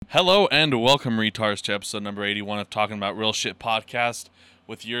Hello and welcome, retards, to episode number 81 of Talking About Real Shit podcast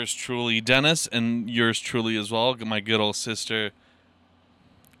with yours truly, Dennis, and yours truly as well, my good old sister,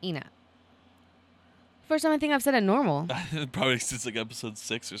 Ina. First time I think I've said it normal. Probably since like episode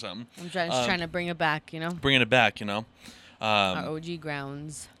 6 or something. I'm just trying to bring it back, Bringing it back, Our OG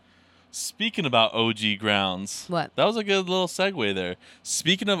grounds. Speaking about OG grounds. What? That was a good little segue there.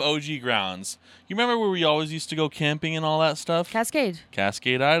 Speaking of OG grounds, you remember where we always used to go camping and all that stuff? Cascade.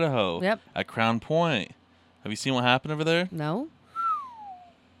 Cascade, Idaho. Yep. At Crown Point. Have you seen what happened over there? No?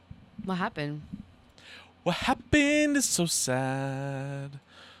 What happened? What happened is so sad.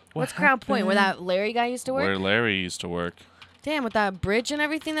 What's Crown Point? Where that Larry guy used to work? Where Larry used to work. Damn, with that bridge and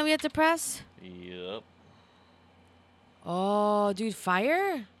everything that we had to press? Yep. Oh, dude,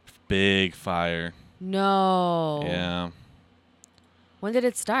 fire? Big fire. No. Yeah. When did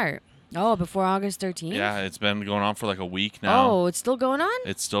it start? Oh, before August 13th? Yeah, it's been going on for like a week now. Oh, it's still going on?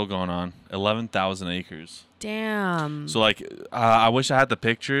 It's still going on. 11,000 acres. Damn. So like, I wish I had the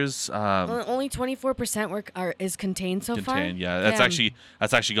pictures. Only 24% is contained so far? Contained, yeah. That's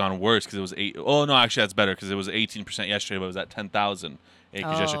actually gone worse because it was 8. Oh no, actually that's better because it was 18% yesterday, but it was at 10,000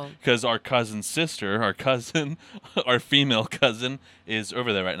 acres yesterday. Because our cousin's sister, our female cousin, is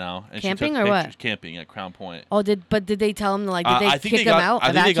over there right now. And Camping she took or pictures, what? Camping at Crown Point. Oh, did they tell him did they I think kick them out?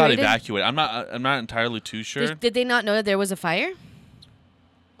 I think they got Evacuated? evacuated. I'm not entirely too sure. Did they not know that there was a fire?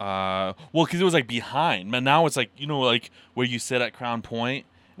 Well, because it was like behind, but now it's like like where you sit at Crown Point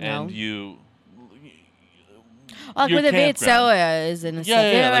and No. you. Oh, like your where the campground. Vetsela is and Yeah, stuff.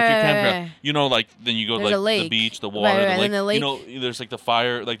 like your right, campground. right. Like then you go There's to a like the lake. beach, the water, Right, the and lake. then the lake. There's like the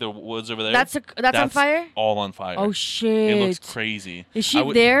fire, like the woods over there. That's on fire? All on fire. Oh shit! It looks crazy. Is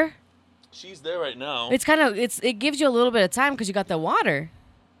she there? She's there right now. It gives you a little bit of time because you got the water,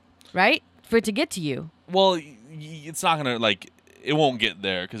 right? For it to get to you. Well, it's not gonna it won't get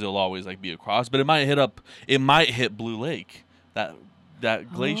there because it'll always be across, but it might hit Blue Lake,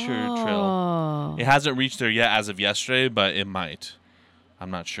 that glacier trail. Oh. It hasn't reached there yet as of yesterday, but it might. I'm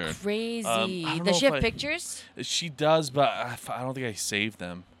not sure. Crazy. I don't Does she know have if pictures? She does, but I don't think I saved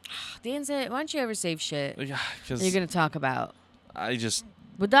them. Dan said, why don't you ever save shit Yeah, because you're going to talk about? I just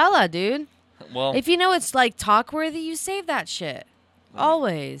Budala, dude. well. If you know it's talk worthy, you save that shit.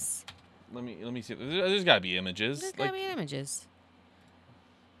 Always. Let me see. There's got to be images. There's gotta be images.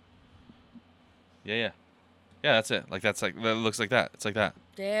 Yeah. That's it. That looks like that. It's like that.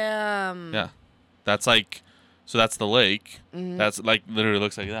 Damn. Yeah, that's so that's the lake. Mhm. That's literally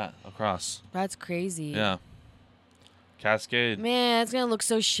looks like that across. That's crazy. Yeah. Cascade. Man, it's gonna look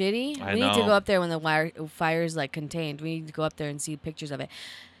so shitty. I We need to know. go up there when the fire is contained. We need to go up there and see pictures of it.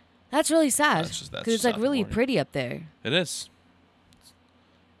 That's really sad That's because just it's sad really for you. pretty up there. It is. It's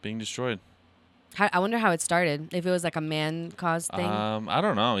being destroyed. I wonder how it started. If it was a man-caused thing, I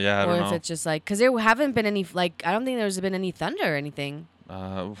don't know. Yeah, I or don't if know. it's just because there haven't been any I don't think there's been any thunder or anything.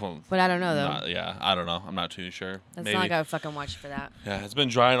 Well, But I don't know though. yeah, I don't know. I'm not too sure. That's Maybe. not like I would fucking watch for that. Yeah, it's been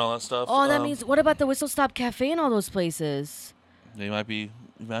dry and all that stuff. Oh, that means what about the Whistle Stop Cafe and all those places? they might be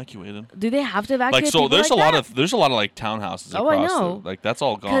evacuated. Do they have to evacuate? So people there's a that? lot of townhouses Oh, I across. know. That's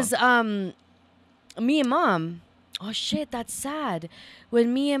all gone. Because me and mom. Oh shit, that's sad.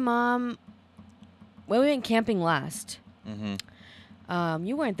 When me and mom, when we went camping last. Mm-hmm.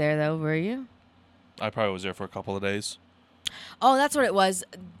 You weren't there though, were you? I probably was there for a couple of days. Oh, that's what it was.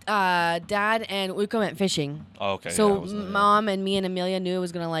 Dad and we went fishing. Oh, okay. So yeah, I wasn't there. mom and me and Amelia knew it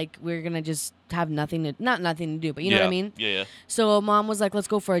was gonna we were gonna just have nothing to do, but you know what I mean. Yeah. So mom was like, let's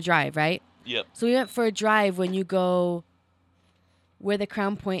go for a drive, right? Yep. So we went for a drive when you go where the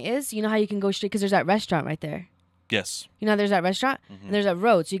Crown Point is. You know how you can go straight because there's that restaurant right there. Yes. You know, there's that restaurant Mhm. and there's that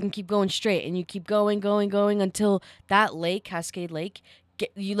road, so you can keep going straight and you keep going until that lake, Cascade Lake,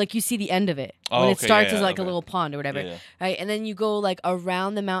 you see the end of it Oh, when it okay, starts yeah, as a okay. little pond or whatever, Yeah. right? And then you go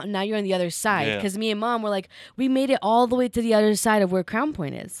around the mountain. Now you're on the other side Yeah. because me and mom were we made it all the way to the other side of where Crown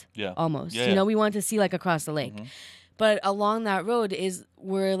Point is, Yeah. almost. Yeah, You yeah. know, we wanted to see across the lake. Mhm. But along that road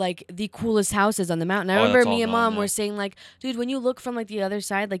were the coolest houses on the mountain. I Oh, remember that's all me and gone, mom yeah. were saying dude, when you look from the other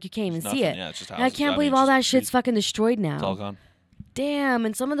side, you can't even It's see nothing, it. Yeah, it's just And I houses. can't mean, believe all just that shit's trees. fucking destroyed now. It's all gone. Damn,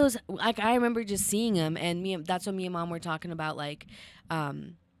 and some of those, I remember just seeing them, and that's what me and mom were talking about,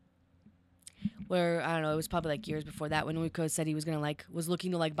 where, I don't know, it was probably years before that when Rico said he was gonna was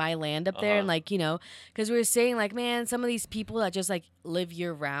looking to buy land up there, and because we were saying man, some of these people that just live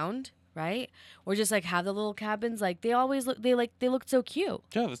year round, right, or just have the little cabins, they always look, they look so cute.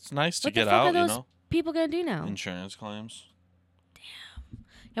 Yeah, it's nice to What the get fuck out. are those people gonna do now? Insurance claims.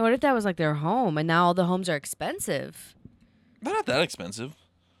 And what if that was their home, and now all the homes are expensive? They're not that expensive.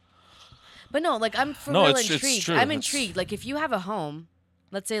 But no, I'm for No, real it's intrigued. true. I'm It's- intrigued. If you have a home,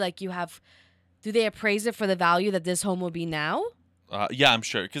 Let's say like you have, do they appraise it for the value that this home will be now? Yeah, I'm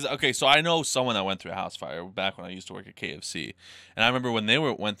sure. Because so I know someone that went through a house fire back when I used to work at KFC, and I remember when they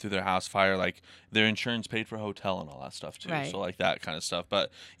went through their house fire, like their insurance paid for a hotel and all that stuff too. Right. So like that kind of stuff. But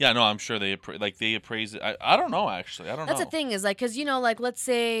yeah, no, I'm sure they appraise it. I don't know actually. I don't know. That's the thing is like, because like let's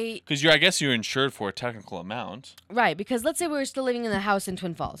say, because I guess you're insured for a technical amount. Right, because let's say we were still living in the house in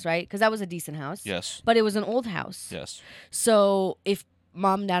Twin Falls, right? Because that was a decent house. Yes. But it was an old house. Yes. So if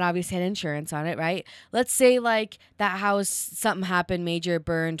mom and dad obviously had insurance on it, right? Let's say like that house, something happened, major,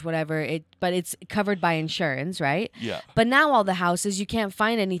 burned, whatever. But it's covered by insurance, right? Yeah. But now all the houses, you can't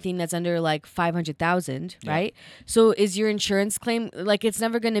find anything that's under like 500,000, right? So is your insurance claim like it's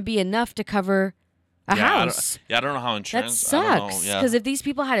never going to be enough to cover a house? I don't know how insurance. That sucks because if these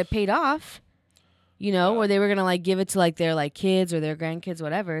people had it paid off, or they were gonna like give it to like their like kids or their grandkids,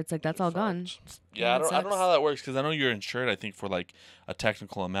 whatever. It's like that's all gone. Yeah, I don't know how that works because I know you're insured. I think for like a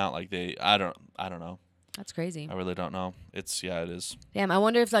technical amount, like I don't know. That's crazy. I really don't know. It is. Damn, I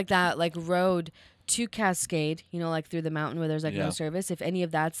wonder if like that like road to Cascade, like through the mountain where there's like no service, if any of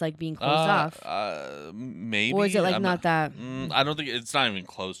that's like being closed off. Maybe. Or is it like not that? I don't think it's not even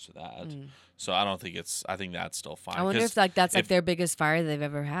close to that. So I don't think it's. I think that's still fine. I wonder if like that's like their biggest fire they've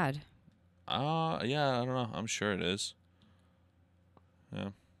ever had. Yeah, I don't know. I'm sure it is. Yeah.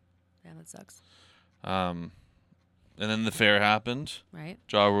 Yeah, that sucks. And then the fair happened. Right.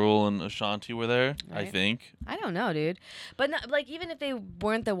 Ja Rule and Ashanti were there, right. I think. I don't know, dude. But not, like even if they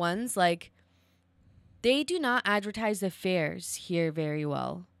weren't the ones, like they do not advertise the fairs here very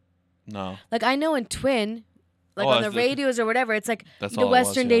well. No. Like I know in Twin, like on the radios or whatever, it's like the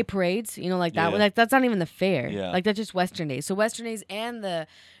Western Day parades, like that. Like that's not even the fair. Yeah. Like that's just Western Days. So Western Days and the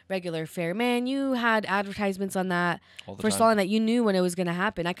regular fair, man, you had advertisements on that for so long that you knew when it was going to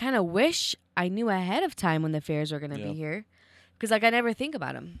happen. I kind of wish I knew ahead of time when the fairs were going to be here, because like I never think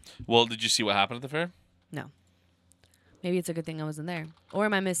about them. Well, did you see what happened at the fair? No. Maybe it's a good thing I wasn't there, or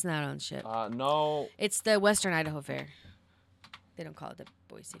am I missing out on shit? No. It's the Western Idaho Fair. They don't call it the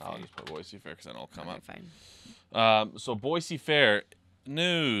Boise Fair. I'll just put Boise Fair because then it'll come up. Fine. So Boise Fair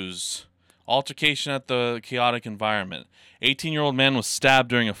news. Altercation at the chaotic environment. 18-year-old man was stabbed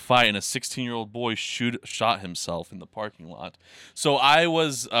during a fight, and a 16-year-old boy shot himself in the parking lot. So I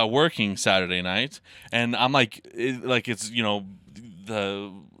was working Saturday night, and I'm like, it's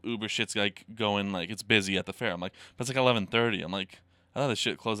the Uber shit's like going like it's busy at the fair. I'm like, but it's like 11:30. I'm like, I thought this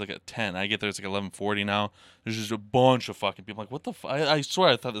shit closed like at 10. I get there, it's like 11:40 now. There's just a bunch of fucking people. I'm like, what the? I swear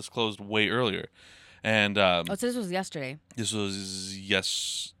I thought this closed way earlier. And so this was yesterday. This was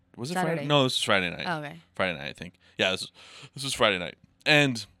Was it Saturday. Friday? No, this was Friday night. Oh, okay. Friday night, I think. Yeah, this was Friday night.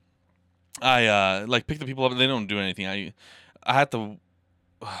 And I picked the people up. They don't do anything. I had to.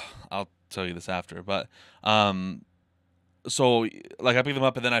 I'll tell you this after, but so like I pick them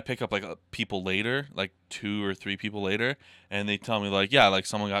up and then I pick up like people later, like 2 or 3 people later, and they tell me like, yeah, like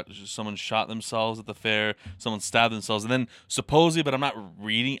someone shot themselves at the fair, someone stabbed themselves, and then supposedly, but I'm not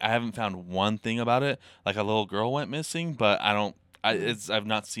reading. I haven't found one thing about it. Like a little girl went missing, but I've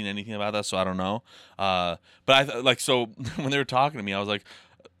not seen anything about that, so I don't know. But so when they were talking to me, I was like,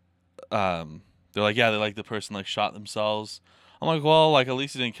 they're like, yeah, they like the person like shot themselves. I'm like, well, like at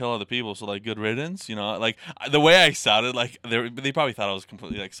least he didn't kill other people, so like good riddance, Like the way I sounded, like they probably thought I was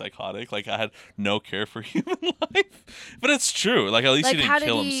completely like psychotic, like I had no care for human life. But it's true. Like at least he didn't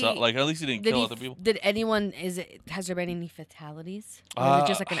kill himself. Like at least he didn't kill other people. Did anyone? Has there been any fatalities? Or is it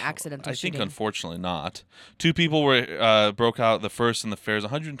just like an accidental shooting? I think unfortunately not. 2 people were broke out the first in the fair's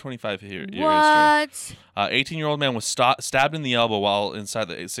 125 year history. What? 18-year-old man was stabbed in the elbow while inside.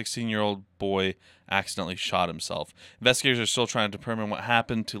 The 16-year-old boy accidentally shot himself. Investigators are still trying to determine what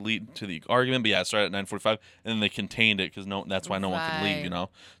happened to lead to the argument. But yeah, it started at 9:45, and then they contained it because that's why no one could leave.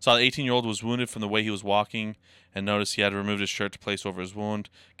 So the 18-year-old was wounded from the way he was walking, and noticed he had removed his shirt to place over his wound,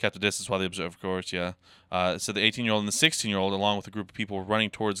 kept a distance while they observed. Of course, yeah. So the 18-year-old and the 16-year-old, along with a group of people, were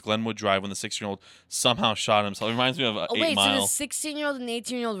running towards Glenwood Drive when the 16-year-old somehow shot himself. It reminds me of 8 Mile. So the 16-year-old and the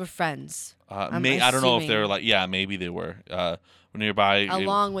 18-year-old were friends. I don't know if they were like, yeah, maybe they were. Nearby,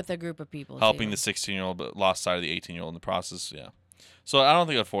 along with a group of people, helping the 16-year-old, but lost sight of the 18-year-old in the process. Yeah, so I don't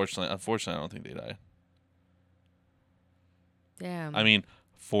think, unfortunately, I don't think they died. Damn. I mean,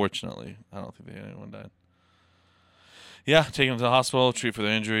 fortunately, I don't think anyone died. Yeah, take them to the hospital, treat for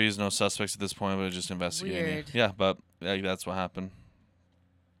their injuries. No suspects at this point, but just investigating. Weird. Yeah, but that's what happened.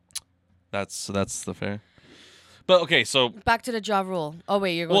 That's the fair. But okay, so back to the Ja Rule. Oh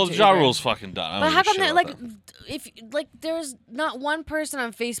wait, you're going. Well, Ja Rule's fucking done. But how come that? Like, if like there's not one person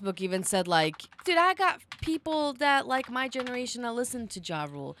on Facebook even said like, dude, I got people that like my generation that listen to Ja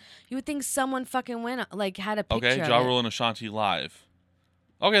Rule. You would think someone fucking went like had a picture. Okay, Ja Rule and Ashanti live.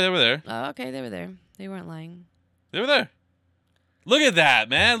 Okay, they were there. Oh, okay, they were there. They weren't lying. They were there. Look at that,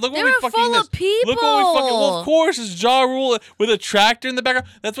 man. Look They what we were fucking full missed. of people. Look what we fucking. Well, of course, it's Ja Rule with a tractor in the background.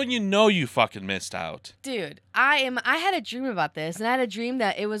 That's when you know you fucking missed out. Dude, I had a dream about this, and I had a dream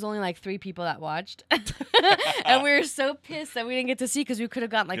that it was only like 3 people that watched, and we were so pissed that we didn't get to see because we could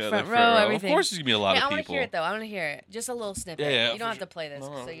have gotten like front row, everything. Of course, there's gonna be a lot of people. I want to hear it though. I want to hear it. Just a little snippet. Yeah, you don't have to play this,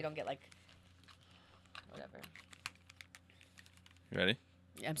 so you don't get like whatever. You ready?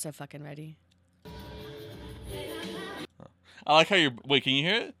 I'm so fucking ready. I like how you're. Wait, can you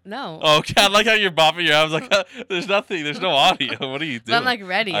hear it? No. Oh, okay. I like how you're bopping your arms. Like, there's nothing. There's no audio. What are you doing? But I'm like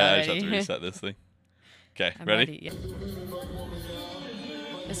ready I already. just have to reset this thing. Okay, I'm ready? Yeah.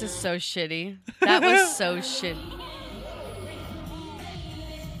 This is so shitty. That was so shitty.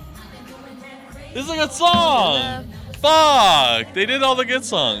 This is a good song. Fuck! They did all the good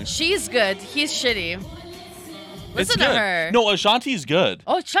songs. She's good. He's shitty. It's Listen to good. her. No, Ashanti's good.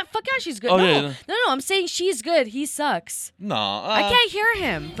 Oh, fuck yeah, she's good. Oh, no, yeah. no, I'm saying she's good. He sucks. No, I can't hear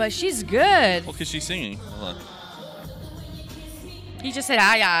him, but she's good. Well, because she's singing. Hold on. He just said,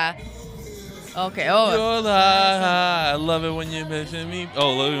 ah, yeah. Okay, oh. You're the high. I love it when you mention me.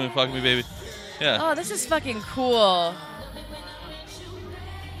 Oh, love it when you fuck me, baby. Yeah. Oh, this is fucking cool.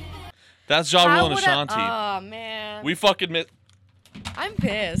 That's Ja Rule and Ashanti. Oh, man. We fucking missed. I'm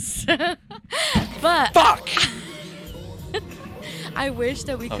pissed. But. Fuck! I wish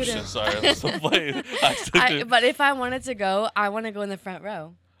that we could have. Oh, shit, sorry. I'm still playing. But if I wanted to go, I want to go in the front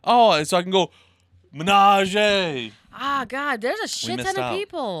row. Oh, so I can go, Menage. Ah, God, there's a shit missed ton of out.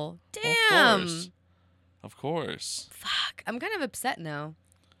 people. Damn. Of course. Fuck. I'm kind of upset now.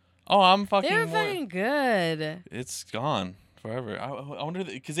 Oh, I'm fucking. They were fucking good. It's gone forever. I wonder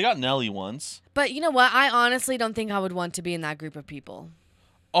because they got Nelly once. But you know what? I honestly don't think I would want to be in that group of people.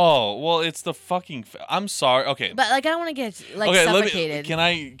 Oh well, it's the fucking. I'm sorry. Okay. But like, I don't want to get like Okay. suffocated. Can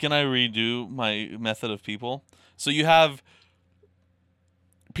I redo my method of people? So you have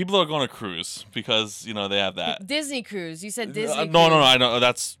people that are going to cruise because you know they have that. Disney cruise. You said Disney. No. cruise. I know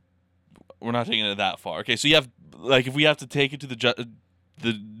that's. We're not taking it that far. Okay. So you have like if we have to take it to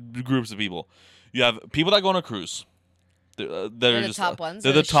the groups of people, you have people that go on a cruise. They're the just top ones.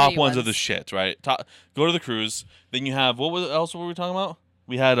 They're or the top shitty ones of the shit, right? Go to the cruise. Then you have else were we talking about?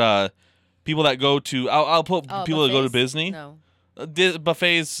 We had people that go to. I'll put people that go to buffets? Disney. No.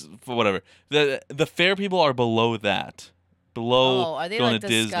 Buffets, whatever. The fair people are below that. Below are they going like to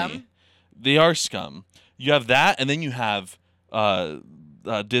the Disney. scum? They are scum. You have that, and then you have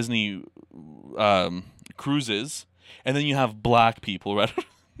Disney cruises, and then you have black people, right?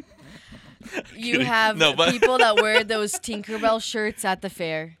 You have people that wear those Tinkerbell shirts at the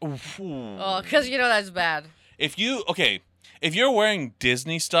fair. Oh, because you know that's bad. If you're wearing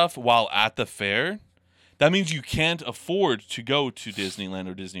Disney stuff while at the fair, that means you can't afford to go to Disneyland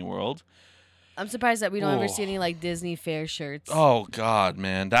or Disney World. I'm surprised that we don't ever see any like Disney fair shirts. Oh God,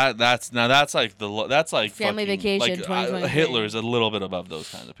 man, that's like Family fucking, Vacation like, 2023. Hitler is a little bit above those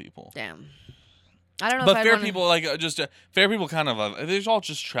kind of people. Damn. I don't know. But if fair I'd people fair people kind of they're all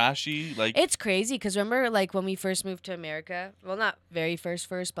just trashy. Like it's crazy because remember like when we first moved to America. Well, not very first,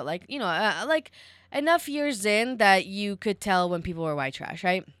 but like you know like enough years in that you could tell when people were white trash,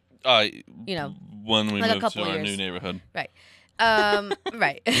 right? You know, when we like moved to our new neighborhood, right?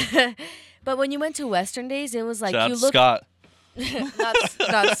 Right. But when you went to Western Days, it was like shout you out looked. Scott.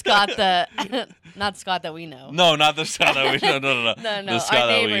 not Scott not Scott that we know. No, not the Scott that we know. No. No, The Scott our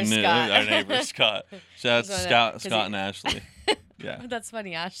that neighbor we knew. Scott. Our neighbor Scott. Shout out to Scott and Ashley. Yeah. That's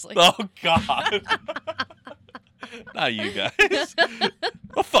funny, Ashley. Oh God. Not you guys.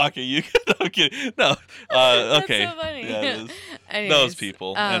 Well, fuck it, you. No, I'm kidding. No. Okay. That's so funny. Yeah, it is. Anyways, Those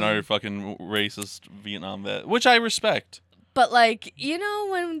people and our fucking racist Vietnam vet, which I respect. But like, you know,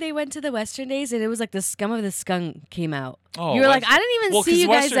 when they went to the Western Days and it was like the scum of the skunk came out. Oh, you were like, I didn't even see you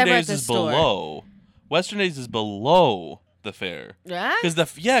guys Western ever Days at the is store. below. Western Days is below the fair. Right? Because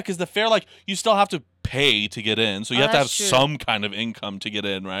the fair, like, you still have to pay to get in, so you have to have that's true. some kind of income to get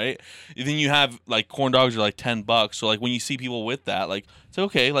in, right? And then you have like corn dogs are like $10, so like when you see people with that, like it's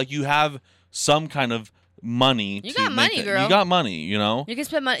okay, like you have some kind of money. You to got money, make girl. You got money, you know. You can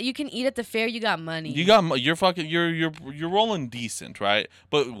spend money. You can eat at the fair. You got money. You're rolling decent, right?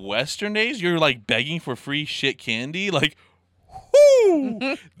 But Western Days, you're like begging for free shit candy, like.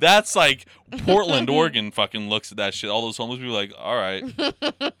 Whoo! That's like Portland, Oregon. Fucking looks at that shit. All those homeless people are like, all right,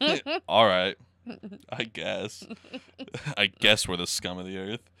 all right. I guess we're the scum of the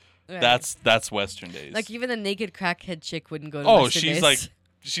earth. Right. That's Western Days. Like even the naked crackhead chick wouldn't go to Oh, Western Days.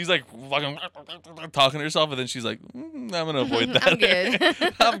 she's like fucking talking to herself, and then she's like, I'm gonna avoid that. I'm good.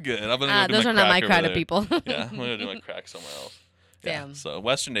 I'm good. I'm gonna go do those my are not my crack crowd over of people. Yeah, I'm gonna do my crack somewhere else. Damn. Yeah, so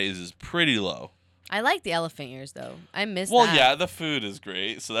Western Days is pretty low. I like the elephant ears though. I miss that. Well, yeah, the food is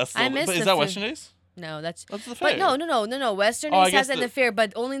great. So that's. I miss but the is that food. Western Days? No, that's the fair. But no. Western I Days has guess it in the fair,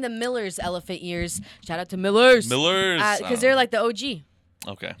 but only the Miller's elephant ears. Shout out to Miller's. Miller's. Because they're like the OG.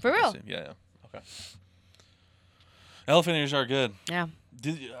 Okay. For real. Yeah. Okay. Elephant ears are good. Yeah.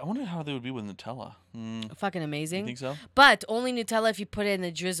 I wonder how they would be with Nutella. Fucking amazing. You think so? But only Nutella if you put it in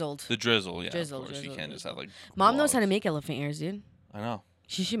the drizzled. The drizzle, yeah. Drizzle, of course. drizzle, You can't just have like. Mom knows how to blobs. make elephant ears, dude. I know.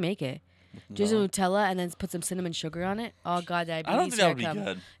 She should make it. Drizzle Nutella and then put some cinnamon sugar on it. Oh God, diabetes. I don't think that would be come.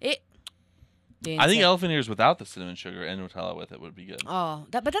 good. I think elephant ears without the cinnamon sugar and Nutella with it would be good. Oh,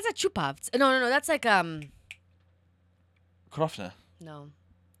 but that's a chupavs. No. That's like Krofne. No.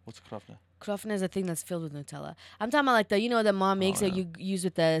 What's a krofne? Krofne is a thing that's filled with Nutella. I'm talking about like the mom makes yeah. it. You use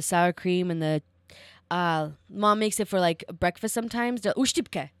with the sour cream and the mom makes it for like breakfast sometimes. The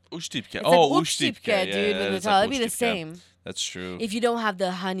ushtipke. Ushtipke. It's Oh, like ushtipke, dude, with it's Nutella. like It'd be the ushtipke. same. That's true. If you don't have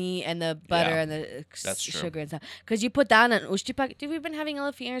the honey and the butter Yeah, and the that's true. sugar and stuff, because you put that on ushtipke. Dude, we've been having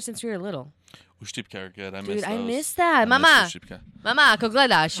elephant ears since we were little. Ushtipke are good. I miss Dude, those. I miss that. I miss Mama, ushtipke. Mama, ako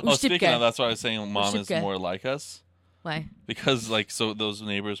gledaš? Oh, speaking of, Ushtipke. that's why I was saying mom is Ushtipke. more like us. Why? Because so those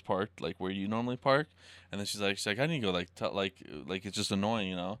neighbors parked like where you normally park, and then she's like I need to go like it's just annoying,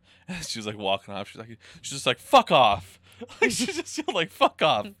 you know. And she was like walking off. She's just like fuck off. Like she just yelled like fuck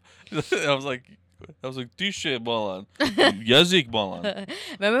off. I was like Tishe bolan, Yazik bolan.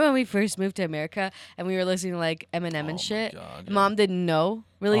 Remember when we first moved to America and we were listening to like Eminem and shit? God, yeah. Mom didn't know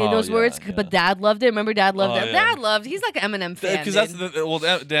really Oh, those yeah, words, yeah. but Dad loved it. Remember, Dad loved Oh, it. yeah. Dad loved. He's like an Eminem fan. Because that's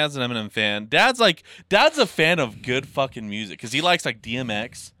Dad's an Eminem fan. Dad's a fan of good fucking music because he likes like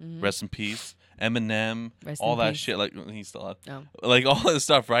DMX, rest in peace, Eminem, Rest all in that peace. shit. Like he's still alive. Oh. Like all this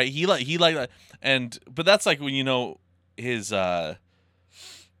stuff, right? He like that, but that's like when you know his.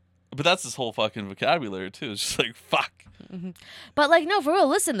 But that's his whole fucking vocabulary too. It's just like fuck. But like, no, for real.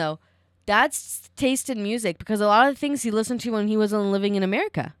 Listen though, Dad's taste in music because a lot of the things he listened to when he wasn't living in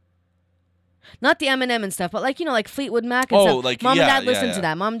America. Not the Eminem and stuff, but like like Fleetwood Mac and stuff. Like Mom and yeah, Dad listened yeah. to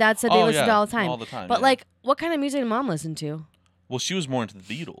that. Mom and Dad said they listened to it all the time. All the time. But yeah. like, what kind of music did Mom listen to? well, she was more into the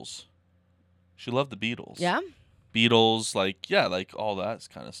Beatles. She loved the Beatles. Yeah. Beatles, like all that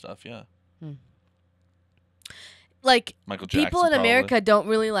kind of stuff. Yeah. Like Michael Jackson. people in probably. America don't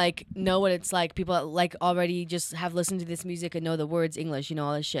really like know what it's like. People like already just have listened to this music and know the words English,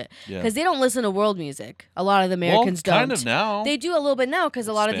 all this shit. Yeah. Because they don't listen to world music. A lot of the Americans well, don't. kind of now. They do a little bit now because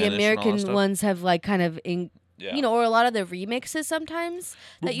a lot of the Spanish and all that American stuff. ones have like kind of Yeah. or a lot of the remixes sometimes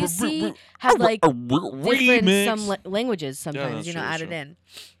that you see have like different some languages sometimes, that's true, added true. in.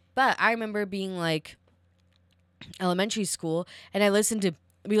 But I remember being like elementary school and we listened to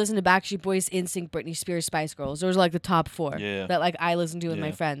Backstreet Boys, NSYNC, Britney Spears, Spice Girls. Those were like the top 4 Yeah. that like I listened to with my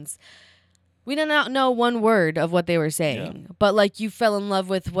Yeah. friends. We did not know one word of what they were saying, but like you fell in love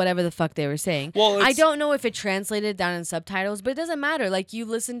with whatever the fuck they were saying. Well, I don't know if it translated down in subtitles, but it doesn't matter. Like you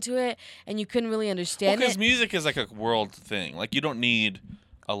listened to it and you couldn't really understand because it. music is like a world thing. Like you don't need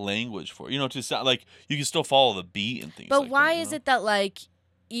a language for it. To sound like you can still follow the beat and things. But like why that, is it that like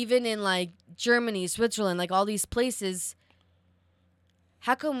even in like Germany, Switzerland, like all these places,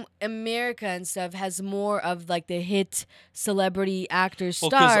 how come America and stuff has more of like the hit celebrity actors,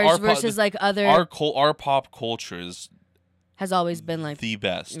 Well, 'cause stars our versus like other our pop culture is has always been like the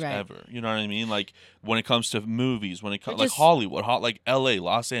best Right. ever. You know what I mean? Like when it comes to movies, when it comes But like just- Hollywood, like LA,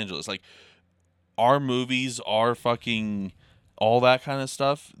 Los Angeles, like our movies, our fucking all that kind of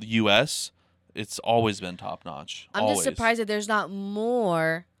stuff. The U.S. It's always been top notch. I'm just surprised that there's not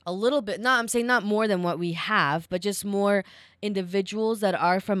more, a little bit, I'm saying not more than what we have, but just more individuals that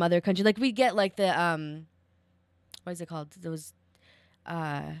are from other countries. Like we get like the, what is it called? Those,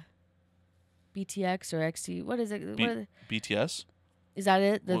 BTX or XT, what is it? BTS. Is that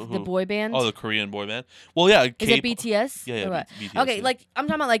it? The Who? boy band? Oh, the Korean boy band. Well, yeah. Is it BTS? Yeah, Or what? BTS. Okay, yeah. like I'm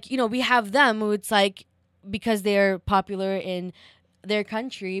talking about like, we have them who it's like because they're popular in their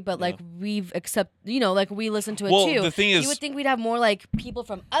country, but like we've like we listen to it Well, too. the thing is- you would think we'd have more like people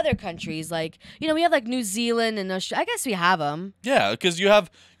from other countries, like we have like New Zealand and Australia. I guess we have them. Yeah, because you have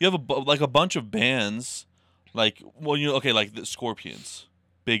a bunch of bands, like like the Scorpions,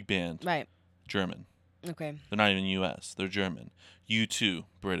 big band, Right. German. Okay. They're not even U.S. They're German. U2,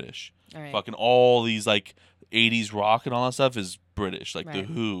 British. All right. Fucking all these like 80s rock and all that stuff is British. Like The Right.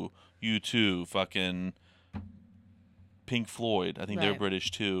 Who, U2, fucking Pink Floyd. I think they're Right. British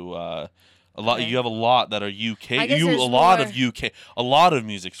too. A lot. Okay. You have a lot that are UK. I guess A there's lot more- of UK. A lot of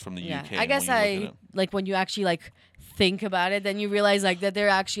music's from the Yeah. UK. I guess when you look at it. like when you actually like think about it, then you realize like that there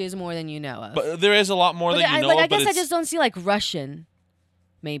actually is more than you know of. But there is a lot more But than you know I of. guess but I it's, just don't see like Russian,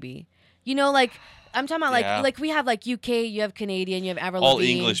 maybe. Like I'm talking about like we have like UK, you have Canadian, you have Avril all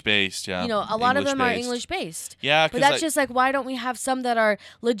Lavigne. English based. Yeah, You know, a lot of them are English-based. English based. Yeah, but that's just like, why don't we have some that are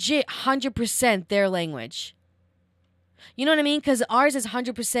legit 100% their language? You know what I mean? Because ours is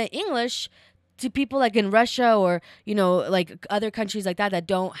 100% English to people like in Russia or, you know, like other countries like that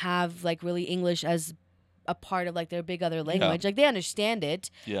don't have like really English as a part of like their big other language. Like they understand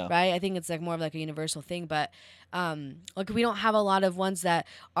it, right? I think it's like more of like a universal thing, but like we don't have a lot of ones that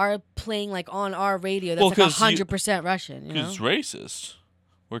are playing like on our radio that's like 100% Russian. You know, it's racist.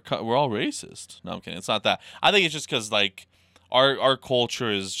 We're all racist. No, I'm kidding. It's not that. I think it's just because like our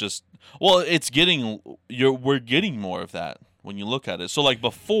culture is just it's getting we're getting more of that when you look at it. So like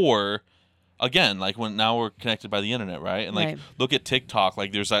before. Again, like now we're connected by the internet, right? And like look at TikTok,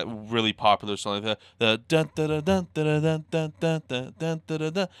 like there's that really popular song like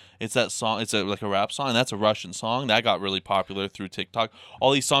it's that song, it's like a rap song, and that's a Russian song that got really popular through TikTok.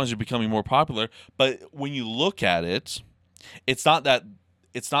 All these songs are becoming more popular, but when you look at it, it's not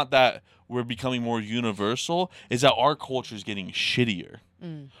that we're becoming more universal, is that our culture is getting shittier.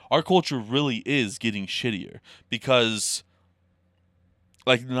 Our culture really is getting shittier because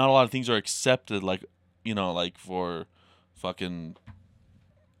like not a lot of things are accepted, like, you know, like for fucking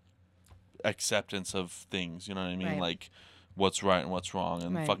acceptance of things, you know what I mean? Like what's right and what's wrong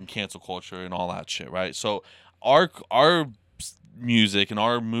and fucking cancel culture and all that shit, right? So our music and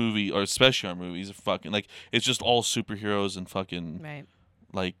our movie, or especially our movies, are fucking like it's just all superheroes and fucking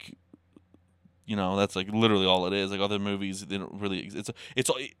like, you know, that's like literally all it is. Like other movies, they don't really.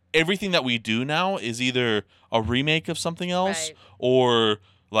 It's everything that we do now is either a remake of something else or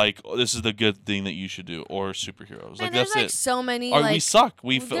like this is the good thing that you should do, or superheroes. Man, like there's that's like it. so many. Or like, we suck.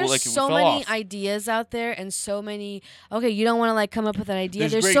 There's so many ideas out there, and so many. Okay, you don't want to like come up with an idea.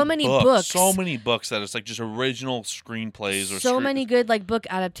 There's so many books. So many books that it's like just original screenplays or so many good like book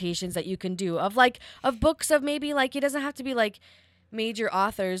adaptations that you can do of books of maybe like it doesn't have to be like major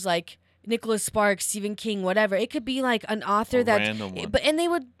authors like Nicholas Sparks, Stephen King, whatever. It could be like an author and they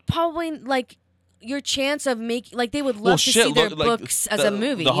would probably like your chance of making like they would love to see their books as a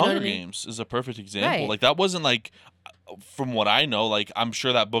movie. The Hunger Games is a perfect example. Like that wasn't like, from what I know, like I'm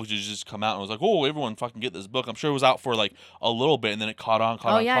sure that book just come out and was like, oh, everyone fucking get this book. I'm sure it was out for like a little bit and then it caught on.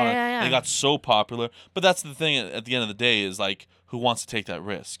 And it got so popular. But that's the thing at the end of the day is like, who wants to take that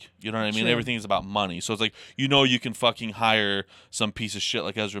risk? You know what I mean? Everything is about money. So it's like, you know, you can fucking hire some piece of shit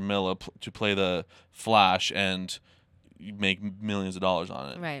like Ezra Miller to play the Flash and make millions of dollars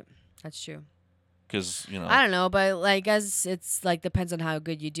on it. Right. That's true. Because, you know, I don't know, but like as it's like depends on how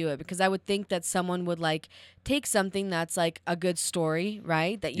good you do it, because I would think that someone would like take something that's like a good story,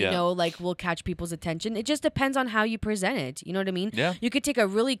 right, that you know like will catch people's attention. It just depends on how you present it, you know what I mean? You could take a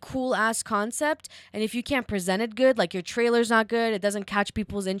really cool ass concept, and if you can't present it good, like your trailer's not good, it doesn't catch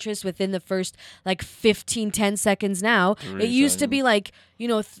people's interest within the first like 10 seconds. Now it used to be like, you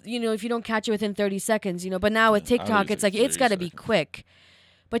know, if you don't catch it within 30 seconds, you know, but now with TikTok it's like it's got to be quick.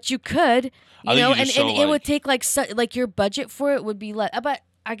 But you could, you know, and it would take like your budget for it would be less. But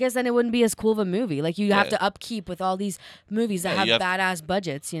I guess then it wouldn't be as cool of a movie. Like you have to upkeep with all these movies that have badass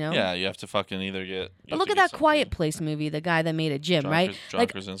budgets, you know. Yeah, you have to fucking either get. But look at that Quiet Place movie, the guy that made a gym, right? John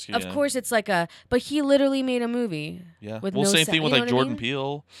Krasinski. Of course, it's like but he literally made a movie. Yeah. With same thing with like Jordan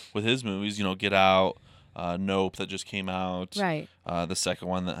Peele with his movies. You know, Get Out. Nope, that just came out. Right. The second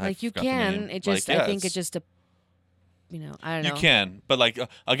one that like you can. It just I think it just. You know, I don't know. You can, but like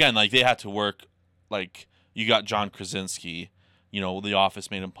again, like they had to work. Like you got John Krasinski, you know, The Office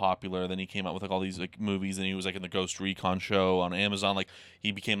made him popular. Then he came out with like all these like movies, and he was like in the Ghost Recon show on Amazon. Like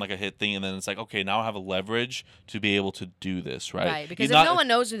he became like a hit thing, and then it's like, okay, now I have a leverage to be able to do this, right? Right, because if no one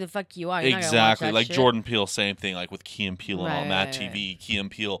knows who the fuck you are, you're exactly. not gonna watch that like shit. Jordan Peele, same thing. Like with Key and Peele and all Matt TV, Key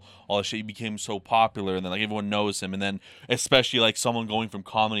and Peele, all that shit. He became so popular, and then like everyone knows him, and then especially like someone going from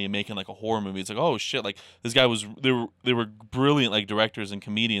comedy and making like a horror movie, it's like, oh shit, like this guy was. They were brilliant like directors and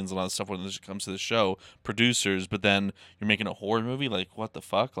comedians and all that stuff when it comes to the show, producers. But then you're making a horror movie, like what the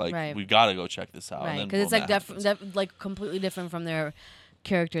fuck? Like we've got to go check this out. Right, because it's like like completely different from their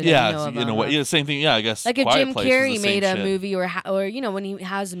character. That you know what? Yeah, same thing. Yeah, I guess. Like if Jim Carrey made a movie, or you know when he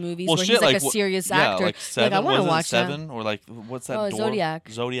has movies where he's like a serious actor. Like Seven, I want to watch Seven, or like what's that? Oh, Zodiac.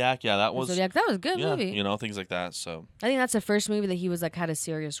 Zodiac. Yeah, that was. Zodiac. That was a good movie. You know, things like that. So. I think that's the first movie that he was like had a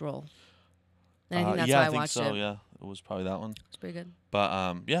serious role. And I think that's why I watched it. Yeah, it was probably that one. It's pretty good.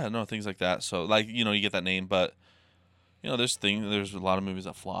 But yeah, no, things like that. So like you know you get that name, but you know there's a lot of movies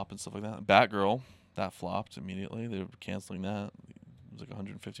that flop and stuff like that. Batgirl, that flopped immediately. They were canceling that. It was like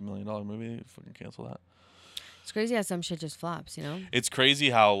 $150 million movie. They fucking cancel that. It's crazy how some shit just flops, you know? It's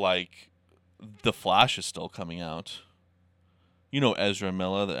crazy how like The Flash is still coming out. you know Ezra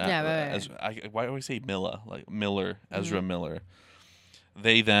Miller. Yeah, Why do I say Miller? Like Miller, Ezra Mm-hmm. Miller.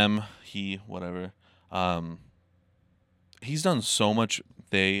 They, them, he, whatever. He's done so much.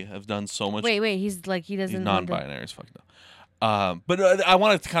 They have done so much. Wait. He's like he He's doesn't have the. non-binary as fuck though. But I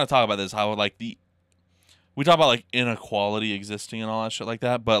wanted to kind of talk about this. How like we talk about like inequality existing and all that shit like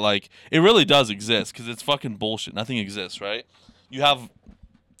that, but like it really does exist because it's fucking bullshit. Nothing exists, right? You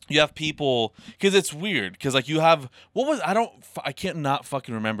have people because it's weird because like you have I can't not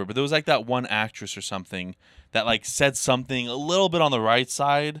fucking remember, but there was like that one actress or something that like said something a little bit on the right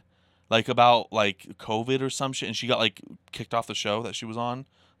side, like about like COVID or some shit, and she got like kicked off the show that she was on. It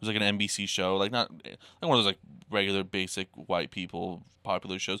was like an NBC show, like not like one of those like regular basic white people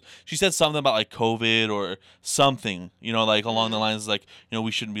popular shows. She said something about like COVID or something, you know, like along the lines like, you know,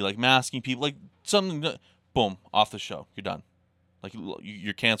 we shouldn't be like masking people, like something. Boom, off the show, you're done. Like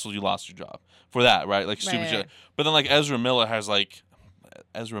you're canceled, you lost your job for that, right? Like stupid shit. But then like Ezra Miller has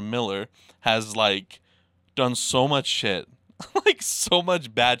done so much shit, like so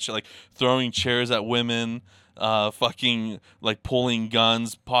much bad shit, like throwing chairs at women, fucking like pulling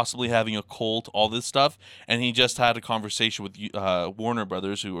guns, possibly having a cult, all this stuff. And he just had a conversation with Warner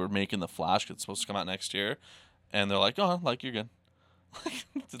Brothers, who are making The Flash. 'Cause it's supposed to come out next year, and they're like, "Oh, like you're good."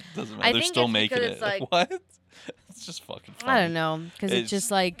 It doesn't matter. They're still making it. Like, what? It's just fucking funny. I don't know because it's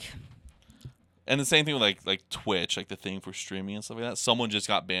just like. And the same thing with like Twitch, like the thing for streaming and stuff like that. Someone just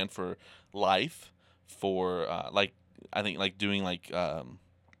got banned for life for like I think like doing like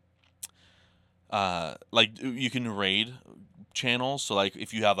you can raid channels. So like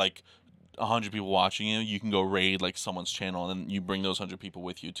if you have like 100 people watching you can go raid like someone's channel, and then you bring those 100 people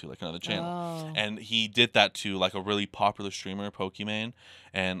with you to like another channel. Oh. And he did that to like a really popular streamer, Pokimane,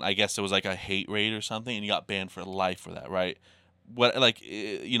 and I guess it was like a hate raid or something, and he got banned for life for that, right? What like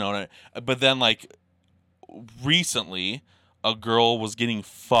you know, but then like recently a girl was getting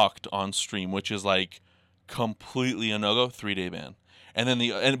fucked on stream, which is like completely a no-go, 3-day ban. And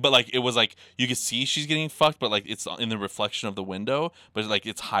then but like it was like you could see she's getting fucked, but like it's in the reflection of the window, but like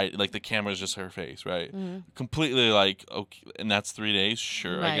it's high, like the camera's just her face, right? Completely like okay, and that's 3 days,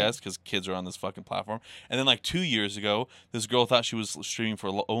 sure, Right. I guess, because kids are on this fucking platform. And then like 2 years ago, this girl thought she was streaming for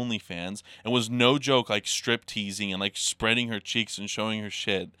OnlyFans and was no joke like strip teasing and like spreading her cheeks and showing her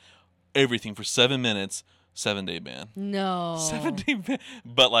shit, everything for 7 minutes. 7-day ban. No. 7-day ban.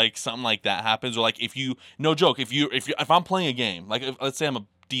 But like something like that happens, or like if you, no joke, if I'm playing a game, like let's say I'm a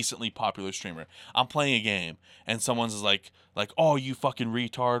decently popular streamer, I'm playing a game and someone's is like oh you fucking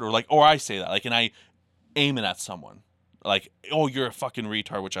retard, or I say that like and I aim it at someone like oh you're a fucking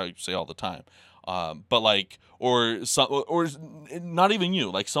retard, which I say all the time. But like, or not even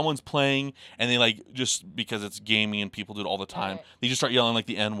you, like someone's playing and they like, just because it's gaming and people do it all the time, Right. they just start yelling like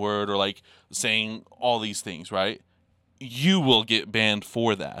the N-word or like saying all these things, right? You will get banned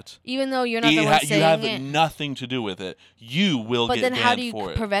for that. Even though you're not the one saying you have it. nothing to do with it. You will But get then banned how do you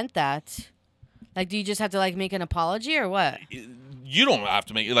for it. prevent that? Like, do you just have to like make an apology or what? You don't have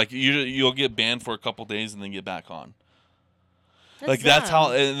to make it, like you'll get banned for a couple days and then get back on. That's dumb.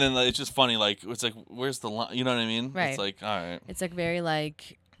 how, and then it's just funny. Like it's like, where's the line? You know what I mean? Right. It's like, all right, It's like very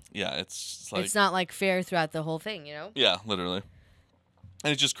like yeah. It's like, it's not like fair throughout the whole thing, you know? yeah, literally.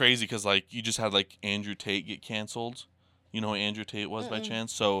 And it's just crazy because like you just had like Andrew Tate get canceled. You know who Andrew Tate was by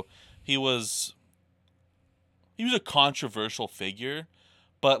chance? So he was a controversial figure,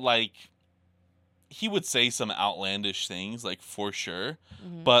 but like he would say some outlandish things, like for sure.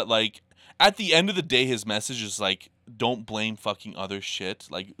 But like at the end of the day, his message is like, don't blame fucking other shit.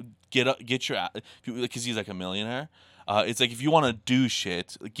 Like get your, because he's like a millionaire. It's like if you want to do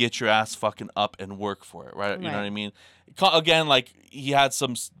shit, get your ass fucking up and work for it, right? You know what I mean? Again, like he had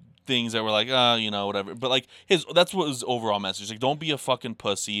some things that were like, you know, whatever. But like that's what his overall message. Like, don't be a fucking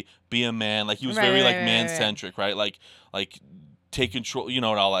pussy. Be a man. Like he was very like man centric, right? Like take control, you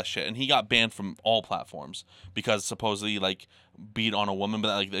know, and all that shit. And he got banned from all platforms because supposedly like beat on a woman, but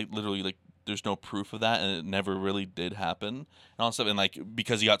like they literally like there's no proof of that, and it never really did happen and all stuff. And like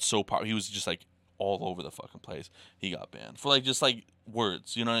because he got so he was just like all over the fucking place. He got banned for like just like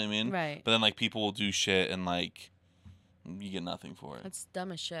words, you know what I mean? Right. But then like people will do shit and like you get nothing for it. That's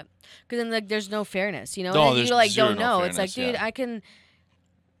dumb as shit. Because then like there's no fairness, you know? No, And then you there's like don't zero know. It's like, fairness, dude, yeah. I can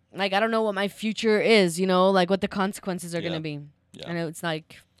like I don't know what my future is, you know, like what the consequences are gonna be. Yeah. And it's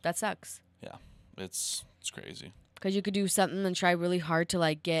like that sucks. Yeah. It's crazy. Because you could do something and try really hard to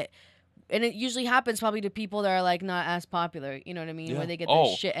like get, and it usually happens probably to people that are like not as popular. You know what I mean? Yeah. Where they get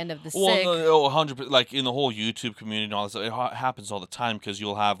the shit end of the stick. Well, no, 100%. Like in the whole YouTube community and all this, it happens all the time because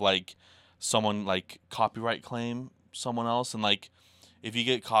you'll have like someone like copyright claim someone else, and like if you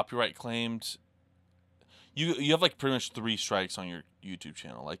get copyright claimed, you have like pretty much 3 strikes on your YouTube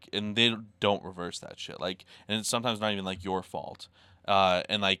channel, like, and they don't reverse that shit, like, and it's sometimes not even like your fault,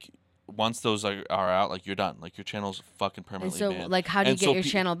 and like once those are out, like you're done, like your channel's fucking permanently banned. Like, how do you get your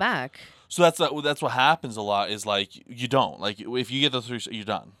channel back? So that's what happens a lot is like you don't like if you get those 3, you're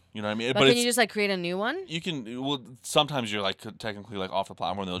done. You know what I mean? But can you just like create a new one? You can. Well, sometimes you're like technically like off the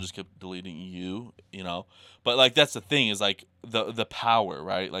platform. They'll just keep deleting you. You know, but like that's the thing is like the power,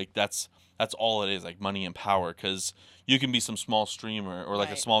 right? Like that's all it is, like money and power. Because you can be some small streamer or like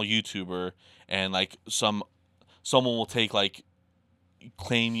a small YouTuber, and like someone will take like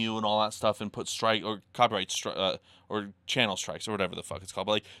claim you and all that stuff and put strike or copyright or channel strikes or whatever the fuck it's called.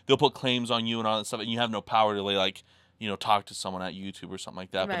 But like they'll put claims on you and all that stuff, and you have no power to like talk to someone at YouTube or something like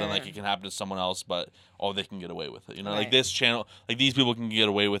that. But then like it can happen to someone else, but they can get away with it. Like this channel, like these people can get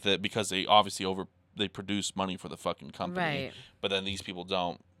away with it because they obviously they produce money for the fucking company. Right. But then these people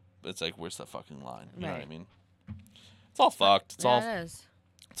don't. It's like, where's the fucking line? You know what I mean? It's all fucked. It's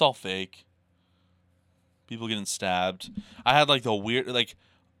all fake. People getting stabbed. I had like the weird, like,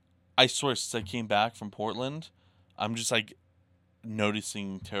 I swear since I came back from Portland, I'm just like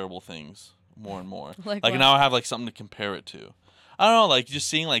noticing terrible things more and more. Like now I have like something to compare it to. I don't know, like just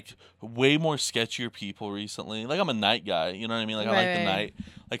seeing like way more sketchier people recently. Like I'm a night guy, you know what I mean? Like I like the night.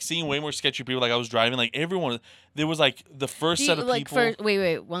 Like seeing way more sketchier people. Like I was driving, like everyone. There was like the first set of people.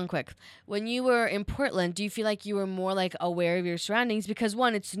 Wait, one quick. When you were in Portland, do you feel like you were more like aware of your surroundings because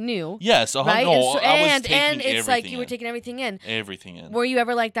one, it's new. Yes, right? No, and it's like you were taking everything in. Everything in. Were you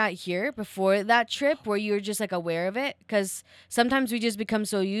ever like that here before that trip, where you were just like aware of it? Because sometimes we just become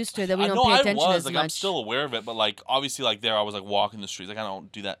so used to it that we don't pay attention as much. I'm still aware of it, but like obviously like there I was like walking the streets. Like I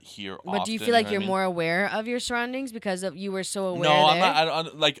don't do that here often. But do you feel like you're more aware of your surroundings because you were so aware? No, I'm not. I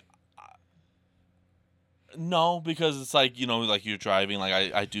don't like. No, because it's like like you're driving.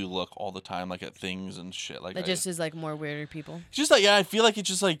 Like I do look all the time, like at things and shit. Like that just is like more weirder people. Just like I feel like it's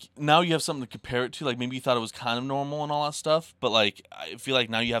just like now you have something to compare it to. Like maybe you thought it was kind of normal and all that stuff, but like I feel like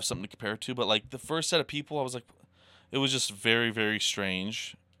now you have something to compare it to. But like the first set of people, I was like, it was just very very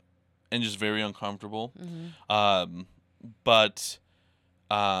strange, and just very uncomfortable. Mm-hmm.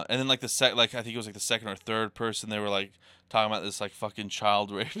 And then like I think it was like the second or third person, they were like talking about this like fucking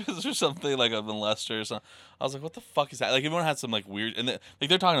child rapist or something, like a molester or something. I was like, what the fuck is that? Like everyone had some like weird, and like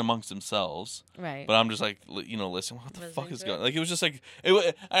they're talking amongst themselves, right? But I'm just like listening. What the fuck is going? Like it was just like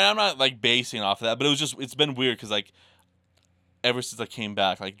it. I'm not like basing off of that, but it's been weird because like ever since I came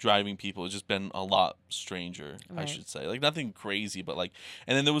back, like driving people, it's just been a lot stranger, I should say. Like nothing crazy, but like,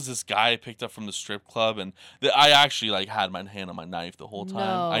 and then there was this guy I picked up from the strip club, and I actually like had my hand on my knife the whole time.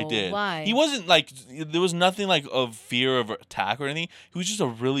 No, I did. Why? He wasn't like, there was nothing like of fear of attack or anything. He was just a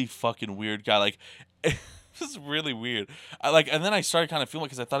really fucking weird guy. Like, it was really weird. And then I started kind of feeling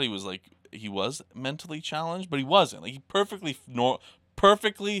because I thought he was mentally challenged, but he wasn't. Like he perfectly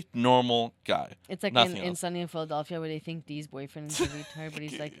normal guy. It's like in Sunny in Philadelphia where they think Dee's boyfriend is a retard, but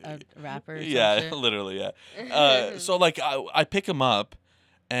he's like a rapper. Or yeah, shit. Literally, yeah. So like I pick him up,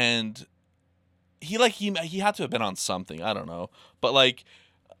 and he had to have been on something, I don't know, but like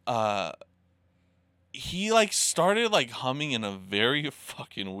he like started like humming in a very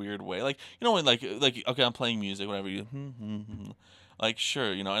fucking weird way, like when like okay, I'm playing music, whatever, you like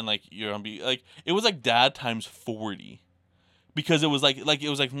sure, and like you're on beat, like it was like dad times 40. Because it was like it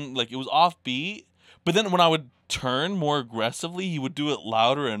was offbeat, but then when I would turn more aggressively, he would do it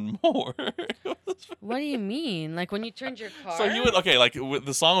louder and more. What do you mean? Like when you turned your car? So he would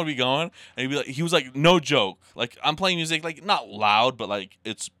the song would be going, and he'd be like, he was like, no joke, like I'm playing music, like not loud, but like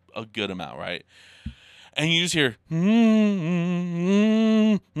it's a good amount, right? And you just hear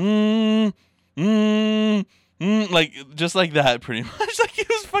like just like that, pretty much. Like it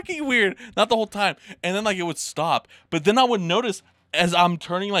was fucking weird. Not the whole time, and then like it would stop, but then I would notice as I'm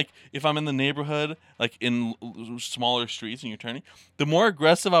turning, like if I'm in the neighborhood, like in smaller streets, and you're turning, the more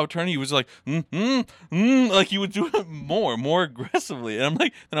aggressive I would turn, he was like like he would do it more aggressively, and I'm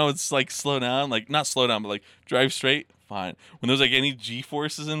like, then I would like slow down, like not slow down, but like drive straight, fine. When there's like any G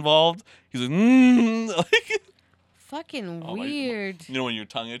forces involved, he's like like. Fucking weird. When your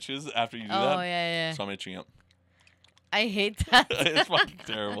tongue itches after you do that? Oh yeah. So I'm itching up. I hate that. It's fucking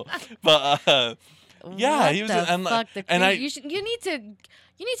terrible. But yeah, what he was you need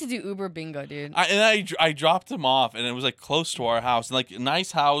to do Uber bingo, dude. I dropped him off, and it was like close to our house, and like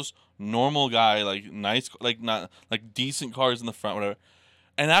nice house, normal guy, like nice, like not like decent cars in the front, whatever.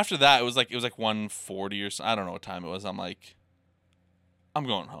 And after that, it was like 1:40 or so. I don't know what time it was. I'm like, I'm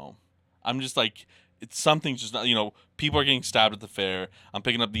going home. I'm just like, it's something just not, people are getting stabbed at the fair. I'm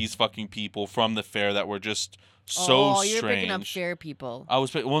picking up these fucking people from the fair that were just so strange. You're picking up fair people.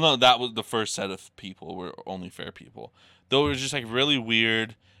 No, that was the first set of people were only fair people. Though it was just like really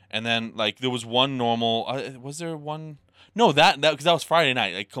weird. And then like there was one normal. Was there one? No, that because that was Friday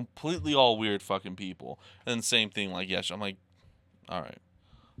night. Like completely all weird fucking people. And then same thing. Like I'm like, all right.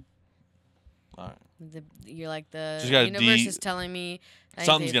 You're like the gotta universe is telling me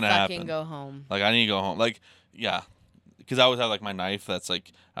something's gonna happen. Go home. Like I need to go home. Like yeah, because I always have like my knife that's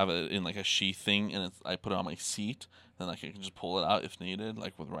like I have it in like a sheath thing, and I put it on my seat. Then like I can just pull it out if needed,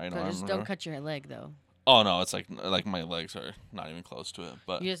 like with right arm. Just don't cut your leg though. Oh no, it's like my legs are not even close to it.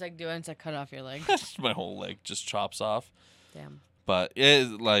 But you just like do it and to cut off your leg. My whole leg just chops off. Damn. But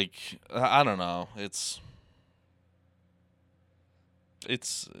it like I don't know. It's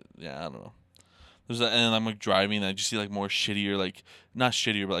yeah, I don't know. And I'm like driving, and I just see like more shittier, like not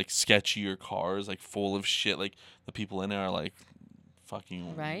shittier, but like sketchier cars, like full of shit. Like the people in there are like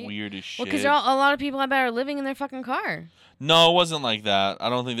fucking weird as shit. Well, because a lot of people I bet are living in their fucking car. No, it wasn't like that. I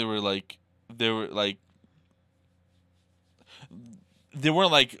don't think they weren't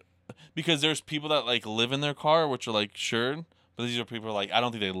like because there's people that like live in their car, which are like sure, but these are people like I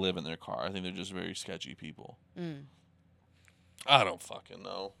don't think they live in their car. I think they're just very sketchy people. I don't fucking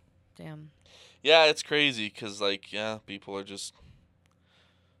know. Damn. Yeah, it's crazy because, like, people are just...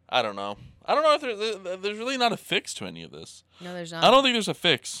 I don't know. I don't know if there's really not a fix to any of this. No, there's not. I don't think there's a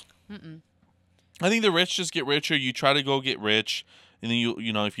fix. Mm-mm. I think the rich just get richer. You try to go get rich, and then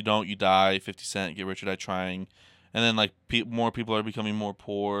if you don't, you die. 50 Cent, get rich or die trying. And then, like, more people are becoming more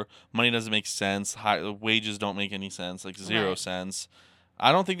poor. Money doesn't make sense. Wages don't make any sense, like 0 cents.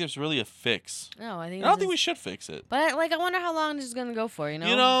 I don't think there's really a fix. No, I don't think we should fix it. But, I wonder how long this is going to go for, I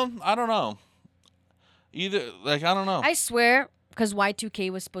don't know. I don't know. I swear, because Y2K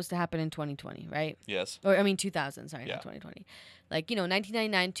was supposed to happen in 2020, right? Yes. Or, 2000, sorry, not 2020. Like,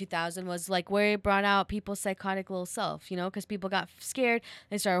 1999, 2000 was, like, where it brought out people's psychotic little self, because people got scared.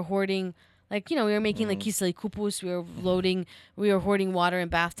 They started hoarding, like, we were making, like, kiseli kupus. We were hoarding water in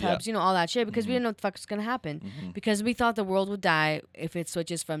bathtubs, all that shit, because we didn't know what the fuck was going to happen. Because we thought the world would die if it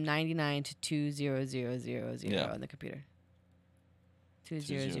switches from 99 to 20000 on the computer.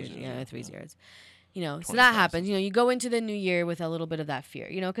 200, 3 zeros. So that happens. You go into the new year with a little bit of that fear,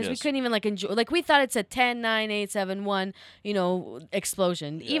 because we couldn't even, like, enjoy. Like, we thought it's a 10, 9, 8, 7, 1,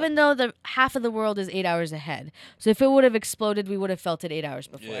 explosion, even though the half of the world is 8 hours ahead. So if it would have exploded, we would have felt it 8 hours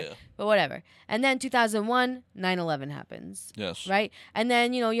before. Yeah. But whatever. And then 2001, 9/11 happens. Yes. Right? And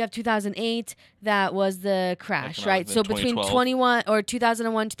then, you have 2008, that was the crash, right? So between 2001,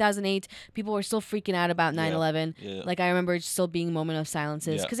 2008, people were still freaking out about 9/11. Yeah. Like, I remember it still being a moment of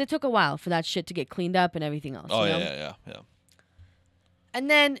silences, because it took a while for that shit to get cleaned up and everything else. Oh, yeah. Yeah. And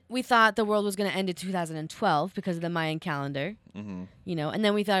then we thought the world was going to end in 2012 because of the Mayan calendar. Mm-hmm. And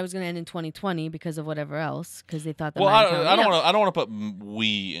then we thought it was going to end in 2020 because of whatever else, because they thought the Mayan calendar. I don't want to put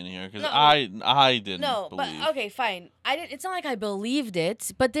we in here because I didn't. No, believe. But okay, fine. It's not like I believed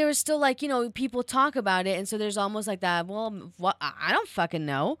it, but there was still like people talk about it, and so there's almost like that. Well, I don't fucking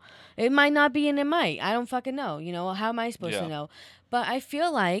know. It might not be, and it might. I don't fucking know. How am I supposed to know? But I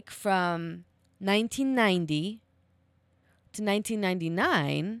feel like from 1990 to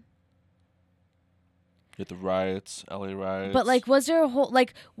 1999. Get the riots, LA riots. But was there a whole maybe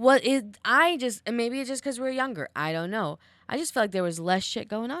it's just because we're younger. I don't know. I just felt like there was less shit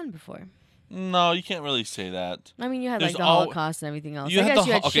going on before. No, you can't really say that. I mean, you had the Holocaust and everything else. You had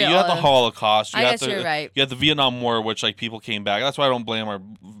the Holocaust. I guess you're right. You had the Vietnam War, which people came back. That's why I don't blame our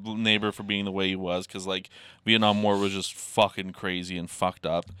neighbor for being the way he was, because Vietnam War was just fucking crazy and fucked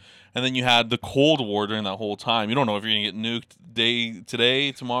up. And then you had the Cold War during that whole time. You don't know if you're gonna get nuked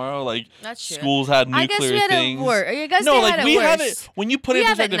today, tomorrow. That's true. Schools had nuclear things. I guess we had it worse. You guys had it we worse. had it. When you put it in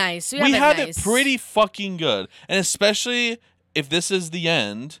perspective, nice. We had it pretty fucking good. And especially if this is the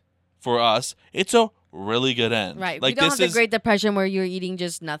end for us, it's a really good end. Right. We don't have the Great Depression where you're eating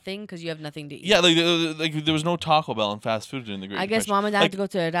just nothing because you have nothing to eat. Yeah, like there was no Taco Bell and fast food during the Great Depression. I guess mom and dad had to go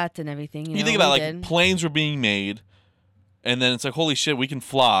to Iraq and everything. You think about planes were being made, and then it's like, holy shit, we can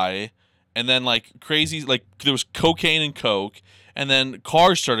fly. And then crazy, there was cocaine and coke, and then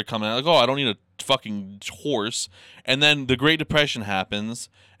cars started coming out. I don't need a fucking horse. And then the Great Depression happens,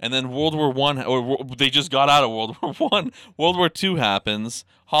 and then World War I, or they just got out of World War I. World War II happens,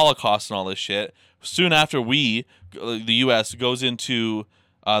 Holocaust and all this shit. Soon after the U.S. goes into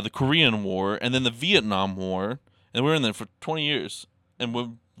the Korean War, and then the Vietnam War, and we were in there for 20 years. And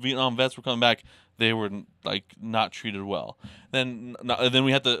when Vietnam vets were coming back, they were not treated well. Then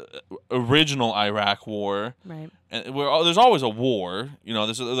we had the original Iraq War, right? And there's always a war.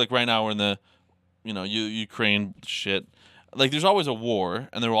 There's right now we're in the Ukraine shit. Like, there's always a war,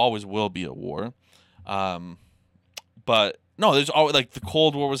 and there always will be a war. But no, there's always, like, the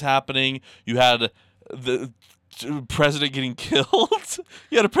Cold War was happening. You had the president getting killed.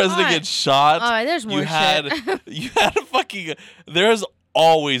 You had a president get shot. All right, there's more shit. You had a fucking. There's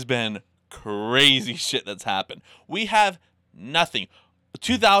always been crazy shit that's happened. We have nothing.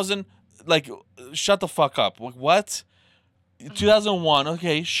 2000, like, shut the fuck up. What? 2001,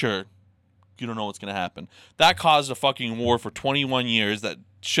 okay, sure. You don't know what's going to happen. That caused a fucking war for 21 years that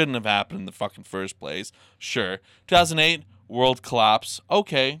shouldn't have happened in the fucking first place. Sure. 2008, world collapse.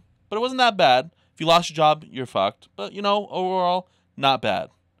 Okay, but it wasn't that bad. If you lost your job, you're fucked. But, overall, not bad.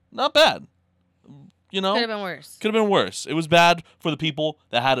 Not bad. Could have been worse. Could have been worse. It was bad for the people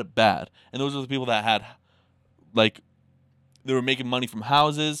that had it bad. And those are the people that had, like, they were making money from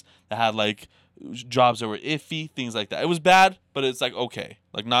houses, that had, like, jobs that were iffy, things like that. It was bad, but it's like, okay.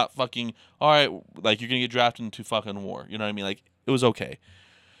 Like, not fucking, all right, like, you're going to get drafted into fucking war. You know what I mean? Like, it was okay.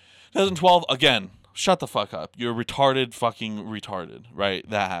 2012, again, shut the fuck up. You're retarded, fucking retarded, right?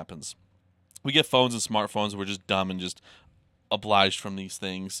 That happens. We get phones and smartphones, we're just dumb and just obliged from these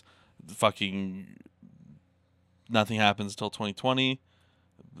things. Nothing happens until 2020.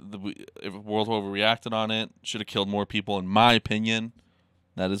 The world overreacted on it. Should have killed more people, in my opinion.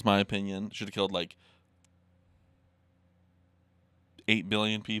 That is my opinion. Should have killed, like, 8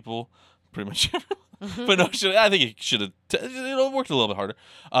 billion people. Pretty much everyone. But no, I think it should have. It worked a little bit harder.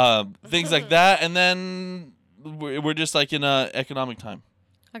 Things like that. And then we're just, like, in a economic time.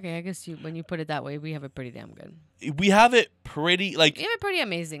 Okay, I guess when you put it that way, we have it pretty damn good. We have it pretty, like... We have it pretty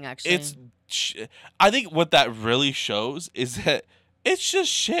amazing, actually. I think what that really shows is that it's just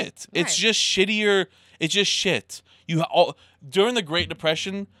shit. Right. It's just shittier. It's just shit. During the Great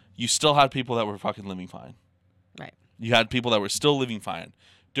Depression, you still had people that were fucking living fine. Right. You had people that were still living fine.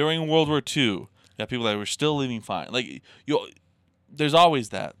 During World War II, you had people that were still living fine. Like, there's always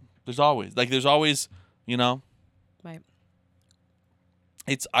that. There's always, Right.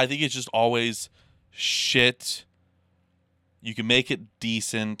 I think it's just always shit. You can make it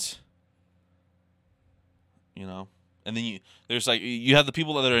decent, and then there's, like, you have the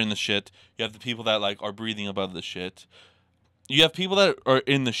people that are in the shit. You have the people that, like, are breathing above the shit. You have people that are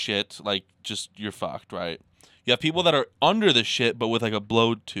in the shit, like, just, you're fucked, right? You have people that are under the shit, but with, like, a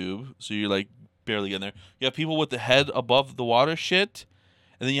blowed tube, so you're, like, barely getting there. You have people with the head above the water shit,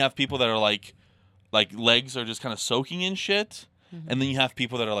 and then you have people that are, like legs are just kind of soaking in shit. Mm-hmm. And then you have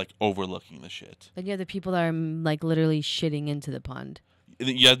people that are, like, overlooking the shit. Then you have the people that are, like, literally shitting into the pond.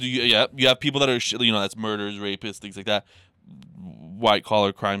 You have people that are, that's murders, rapists, things like that. White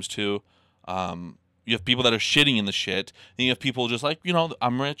collar crimes too. You have people that are shitting in the shit. And you have people just like,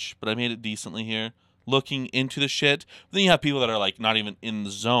 I'm rich, but I made it decently here, looking into the shit. But then you have people that are, like, not even in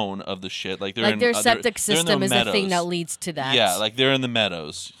the zone of the shit. Like, their septic system is the thing that leads to that. Yeah, like, they're in the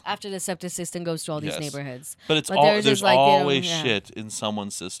meadows. After the septic system goes to all these neighborhoods. But there's always shit in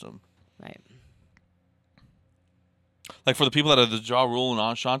someone's system. Right. Like, for the people that are the Ja Rule and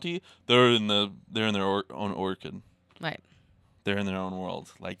Ashanti, they're in their own orchid. Right. They're in their own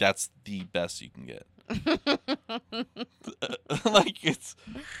world. Like, that's the best you can get. Like, it's...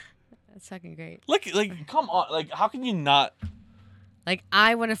 That's fucking great. Like, come on. Like, how can you not... Like,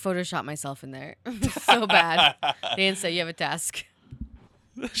 I want to Photoshop myself in there. So bad. They didn't say you have a task.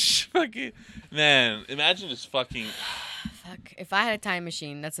 Fucking... Man, imagine just fucking... Fuck. If I had a time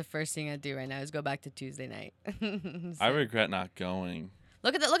machine, that's the first thing I'd do right now is go back to Tuesday night. I regret not going.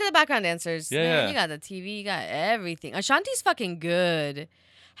 Look at the background dancers. Yeah, man, you got the TV, you got everything. Ashanti's fucking good.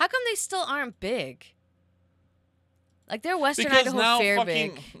 How come they still aren't big? Like, they're Western Idaho Fair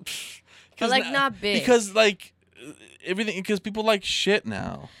big. But, like, not big. Because, like, everything, because people like shit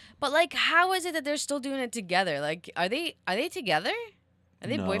now. But, like, how is it that they're still doing it together? Like, are they together? Are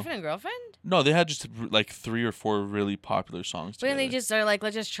they boyfriend and girlfriend? No, they had just, like, 3 or 4 really popular songs together. But then they just are like,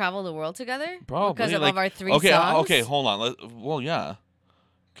 let's just travel the world together? Probably. Because of our 3 songs? Okay, hold on. Well, yeah.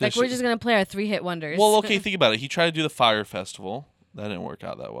 Like, we're just going to play our 3-hit wonders. Well, okay, think about it. He tried to do the Fire Festival. That didn't work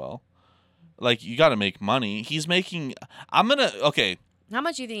out that well. Like, you got to make money. He's making... Okay. How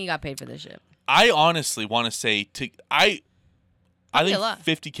much do you think he got paid for this shit? I honestly want to say... I think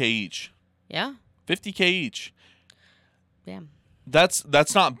 $50K each. Yeah? $50K each. Damn.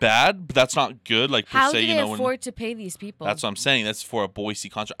 That's not bad, but that's not good. Like, per How se, do they afford to pay these people? That's what I'm saying. That's for a Boise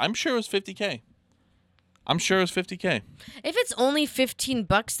concert. I'm sure it was $50K. If it's only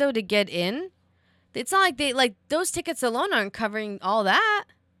 $15 though to get in, it's not like those tickets alone aren't covering all that.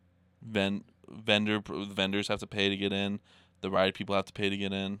 Vendors have to pay to get in. The ride people have to pay to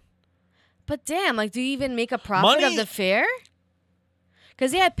get in. But damn, like, do you even make a profit of the fair?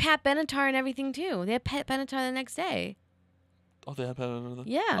 Because they had Pat Benatar and everything too. They had Pat Benatar the next day. Oh, they had Pat Benatar?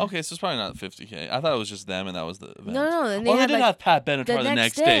 Yeah. Okay, so it's probably not 50K. I thought it was just them and that was the event. No. And they did have Pat Benatar the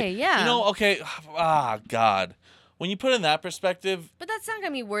next day. Yeah. You know, okay. God. When you put it in that perspective. But that's not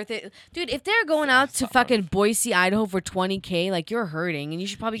going to be worth it. Dude, if they're going out to fucking Boise, Idaho for 20k, like, you're hurting. And you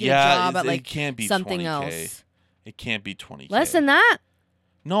should probably get a job at, like, it can't be something 20K. else. It can't be 20K. Less than that?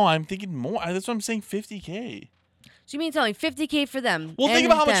 No, I'm thinking more. That's what I'm saying, 50K. So you mean tell me 50k for them? Well, think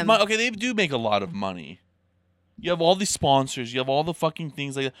about how much money. Okay, they do make a lot of money. You have all these sponsors. You have all the fucking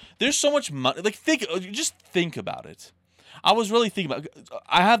things like that. There's so much money. Like, just think about it. I was really thinking about it.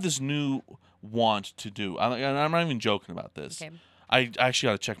 I have this new want to do. I'm not even joking about this. Okay. I actually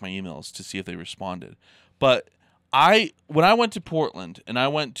got to check my emails to see if they responded. But when I went to Portland and I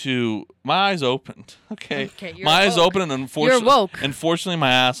went to, my eyes opened. Okay. My eyes opened, and unfortunately, you're woke. Unfortunately,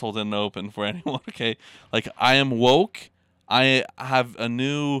 my asshole didn't open for anyone. Okay. Like, I am woke. I have a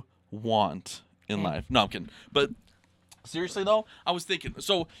new want in life. No, I'm kidding. But seriously though, I was thinking.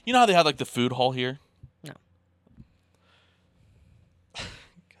 So you know how they had like the food hall here? No.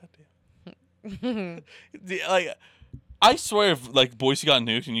 Like, I swear, if like Boise got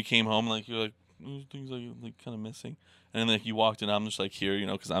nuked and you came home, like you're like, there's things like kind of missing, and then like you walked in, I'm just like here, you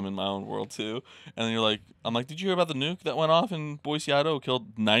know, because I'm in my own world too, and then you're like, I'm like, did you hear about the nuke that went off in Boise, Idaho,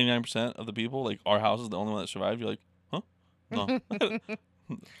 killed 99% of the people? Like our house is the only one that survived. You're like, huh? No.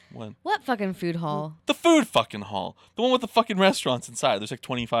 When? What fucking food hall? The food fucking hall. The one with the fucking restaurants inside. There's like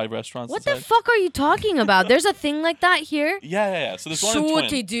 25 restaurants What inside. the fuck are you talking about? There's a thing like that here? Yeah. So there's one in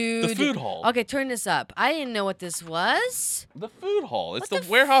Twin. Dude. The food hall. Okay, turn this up. I didn't know what this was. The food hall. It's the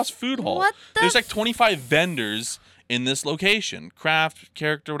warehouse food hall. What the There's like 25 vendors in this location. Craft,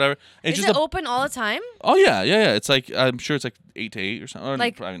 character, whatever. It's Is just it open all the time? Oh, yeah. It's like, I'm sure it's like 8 to 8 or something.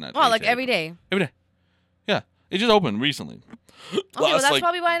 Like, probably not. oh, 8 like to 8, every day? Every day. Yeah. It just opened recently. Okay, well, that's like,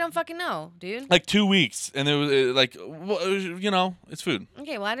 probably why I don't fucking know, dude. like 2 weeks. And it was like, well, it was, you know, it's food.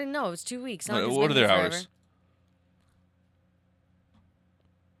 Okay, well, I didn't know. It was 2 weeks. What are their hours?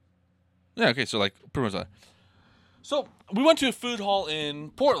 Yeah, okay, so like pretty much that. So we went to a food hall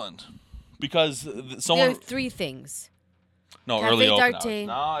in Portland because someone. There are 3 things. No, Cafe early open d'Arte. hours.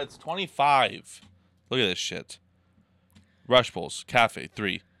 No, it's 25. Look at this shit. Rush Bowls, Cafe,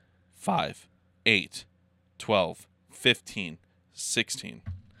 3, 5, 8, 12, 15, 16.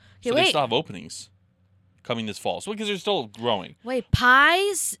 Okay, So wait. they still have openings coming this fall. So because they're still growing. Wait,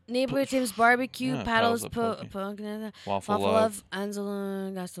 Pies, Neighborhood Tim's Barbecue, Yeah, Paddles, Paddles of Poke. Waffle Love,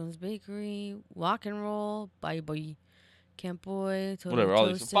 Angela, Gaston's Bakery, Walk and Roll, Bye Bye, Camp Boy, Totally Whatever, all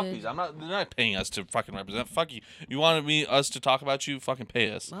these. Toasted. Fuck these. They're not paying us to fucking represent. Fuck you. You wanted us to talk about you? Fucking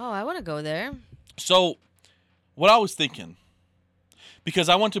pay us. Oh, I want to go there. So, what I was thinking, because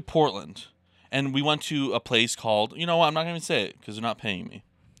I went to Portland, and we went to a place called, you know what, I'm not going to say it because they're not paying me.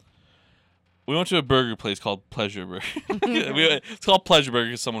 We went to a burger place called Pleasure Burger. It's called Pleasure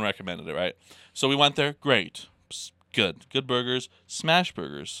Burger because someone recommended it, right? So we went there. Great. Good burgers. Smash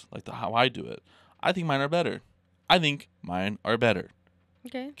burgers, like how I do it. I think mine are better.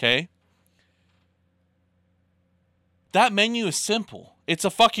 Okay? That menu is simple. It's a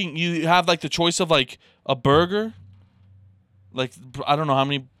fucking, you have like the choice of like a burger. Like, I don't know how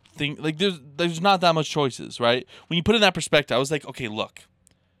many things, like there's not that much choices, right? When you put it in that perspective, I was like, okay, look,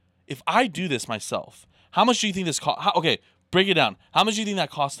 if I do this myself, how much do you think this costs? Okay, break it down. How much do you think that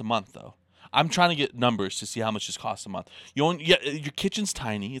costs a month though? I'm trying to get numbers to see how much this costs a month. Your kitchen's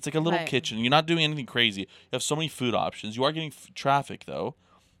tiny. It's like a little kitchen. You're not doing anything crazy. You have so many food options. You are getting traffic though.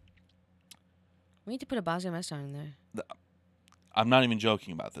 We need to put a Bosnian restaurant in there. I'm not even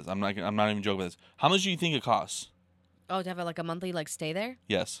joking about this. I'm not even joking about this. How much do you think it costs? Oh, to have like a monthly like stay there?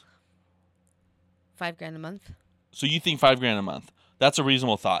 Yes. $5,000 a month. So you think $5,000 a month? That's a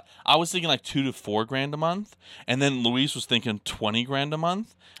reasonable thought. I was thinking like $2,000 to $4,000 a month, and then Luis was thinking $20,000 a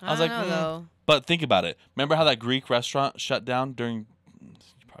month. I was like, don't know. But think about it. Remember how that Greek restaurant shut down during? You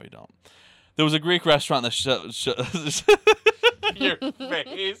probably don't. There was a Greek restaurant that shut your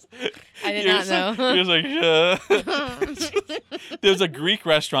face. I did not know. He was like, There's a Greek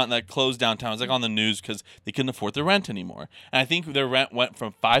restaurant that closed downtown. It was like on the news because they couldn't afford their rent anymore. And I think their rent went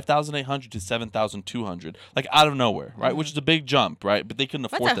from $5,800 to $7,200, like out of nowhere, right? Which is a big jump, right? But they couldn't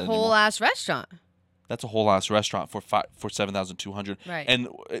afford that That's a anymore. whole ass restaurant. That's a whole ass restaurant for $7,200. Right. And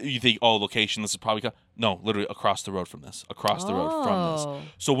you think, oh, location, this is probably no, literally across the road from this. Across the road from this.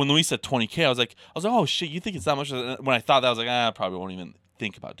 So when Luis said $20,000, I was like, oh shit, you think it's that much? When I thought that, I was like, I probably won't even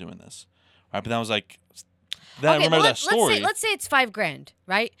think about doing this. Right? But then I was like, then I remember that story. Let's say it's $5,000,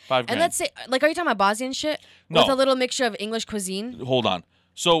 right? $5,000. And let's say, like, are you talking about Bosnian shit? No. With a little mixture of English cuisine? Hold on.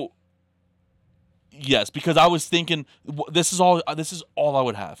 So Yes, because I was thinking this is all I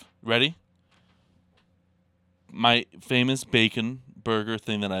would have. Ready? My famous bacon burger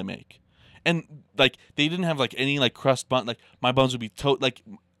thing that I make. And like they didn't have like any like crust bun, like my buns would be like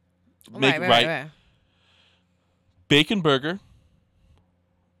make right. Bacon burger,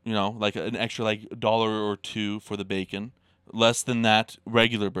 you know, like an extra like $1 or $2 for the bacon. Less than that,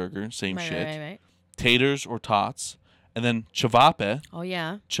 regular burger, same shit. Right. Taters or tots, and then cevape. Oh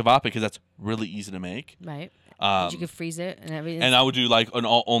yeah. Cevape because that's really easy to make. Right. You could freeze it and everything. And I would do like an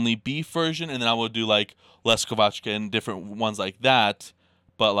only beef version, and then I would do like less kovachka and different ones like that,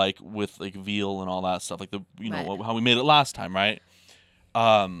 but like with like veal and all that stuff, like the know how we made it last time, right?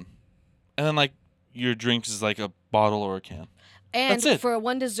 And then like your drinks is like a bottle or a can. And for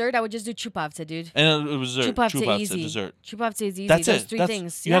one dessert, I would just do chupavce, dude. And it was dessert. Chupavce easy. Dessert. Chupavce is easy. That's Those it. Three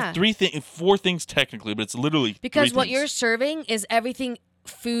things. You have four things technically, but it's literally because what you're serving is everything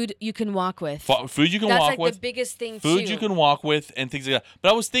food you can walk with. Food you can walk with. That's like the biggest thing food you can walk with and things like that.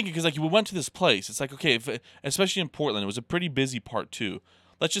 But I was thinking because like we went to this place, it's like okay, especially in Portland, it was a pretty busy part too.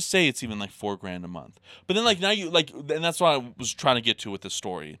 Let's just say it's even like $4,000 a month. But then like now you like, and that's what I was trying to get to with this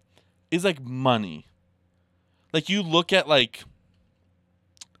story, is like money. Like you look at like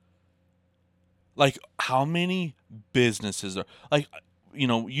how many businesses are like, you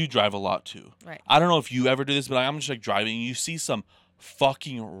know, you drive a lot too. Right. I don't know if you ever do this, but I'm just like driving and you see some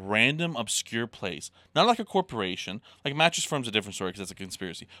fucking random obscure place, not like a corporation. Like Mattress Firm's a different story because that's a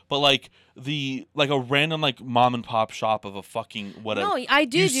conspiracy, but like a random like mom and pop shop of a fucking whatever. No, I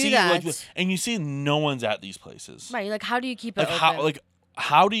do that. Like, and you see no one's at these places. Right. Like how do you keep it open?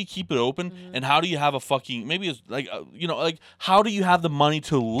 How do you keep it open, and how do you have a fucking maybe it's like you know, like how do you have the money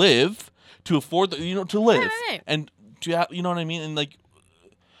to live, to afford to live, right. and to have, you know what I mean? And like,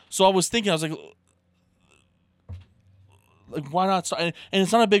 so I was thinking, I was like why not? And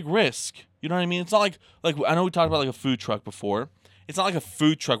it's not a big risk. You know what I mean? It's not like I know we talked about like a food truck before. It's not like a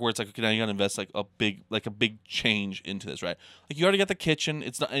food truck where it's like, okay, now you gotta invest like a big change into this, right? Like you already got the kitchen.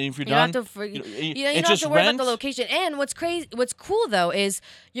 It's not, and if you're done, you don't have to worry about the location. And what's cool though is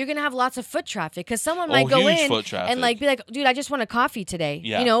you're gonna have lots of foot traffic because someone might go in and like be like, dude, I just want a coffee today.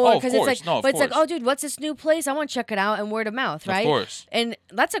 Yeah. You know, because it's like, but it's like, oh, dude, what's this new place? I want to check it out, and word of mouth, right? Of course. And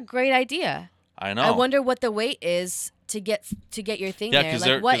that's a great idea. I know. I wonder what the wait is to get your thing there.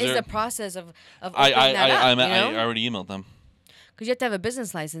 Like, what is the process of opening that up? I already emailed them. Because you have to have a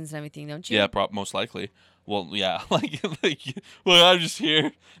business license and everything, don't you? Yeah, most likely. Well, yeah, well, I'm just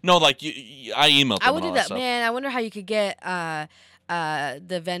here. No, like I emailed them. I would do that, stuff. Man. I wonder how you could get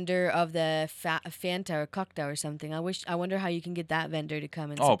the vendor of the Fanta or cocktail or something. I wonder how you can get that vendor to come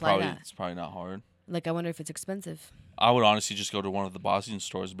and supply that. It's probably not hard. Like, I wonder if it's expensive. I would honestly just go to one of the Boston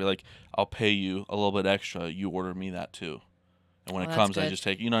stores and be like, I'll pay you a little bit extra. You order me that too. And when it comes, I just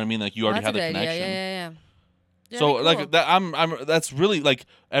take, you know what I mean? Like you already have the connection. Yeah. So cool. like that, that's really like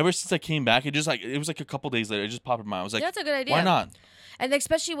ever since I came back, it was like a couple days later, it just popped in my mind. I was like, that's a good idea. Why not? And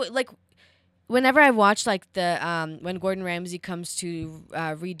especially like whenever I watch like the when Gordon Ramsay comes to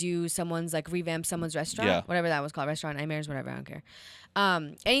revamp someone's restaurant, whatever that was called, Restaurant Nightmares, whatever, I don't care.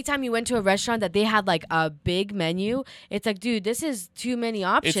 Anytime you went to a restaurant that they had like a big menu, it's like, dude, this is too many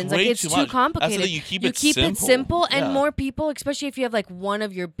options. It's too complicated. That's you keep it simple and more people, especially if you have like one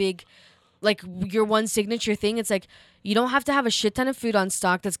of your big, like your one signature thing. It's like you don't have to have a shit ton of food on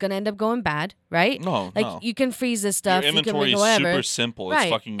stock that's gonna end up going bad, right? No, you can freeze this stuff. Your inventory you can make is super simple. Right.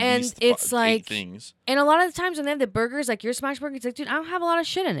 It's fucking and it's like 8 things. And a lot of the times when they have the burgers, like your smash burger, it's like, dude, I don't have a lot of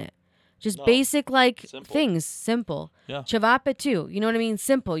shit in it. Just basic things, simple. Yeah. Cevape too. You know what I mean?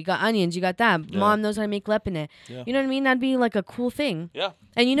 Simple. You got onions. You got that. Yeah. Mom knows how to make lepine. Yeah. You know what I mean? That'd be like a cool thing. Yeah.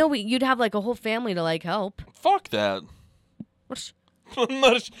 And you'd have like a whole family to like help. Fuck that. But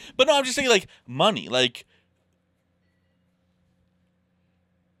no, I'm just saying like money. Like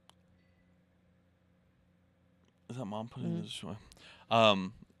is that mom putting this away?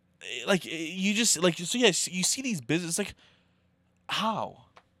 Like you just like so yes, you see these businesses like how.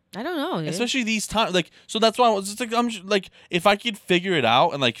 I don't know, dude. Especially these times, like so. That's why I was just like, I'm just, like, if I could figure it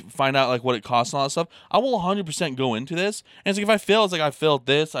out and like find out like what it costs and all that stuff, I will 100% go into this. And it's like if I fail, it's like I failed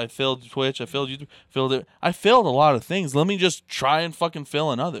this, I failed Twitch, I failed YouTube, I failed a lot of things. Let me just try and fucking fail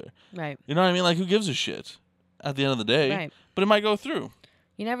another. Right. You know what I mean? Like who gives a shit at the end of the day? Right. But it might go through.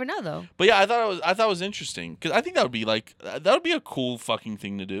 You never know though. But yeah, I thought it was interesting because I think that would be a cool fucking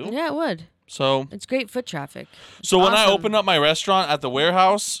thing to do. Yeah, it would. So it's great foot traffic. So when I open up my restaurant at the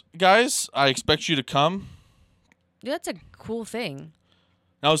warehouse, guys, I expect you to come. Yeah, that's a cool thing.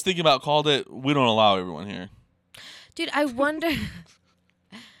 I was thinking about we don't allow everyone here. Dude, I wonder.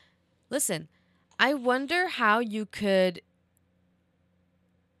 Listen, I wonder how you could.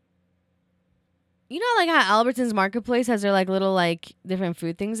 You know, like how Albertsons Marketplace has their like little like different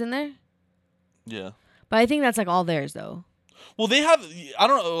food things in there. Yeah. But I think that's like all theirs though. Well, they have. I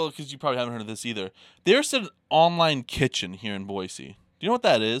don't know because you probably haven't heard of this either. There's an online kitchen here in Boise. Do you know what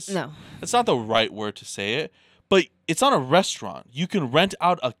that is? No. It's not the right word to say it, but it's not a restaurant. You can rent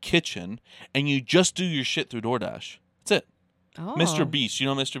out a kitchen and you just do your shit through DoorDash. That's it. Oh. Mr. Beast. You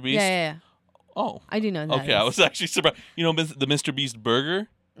know Mr. Beast? Yeah. Oh. I do know that. Okay, I was actually surprised. You know the Mr. Beast burger?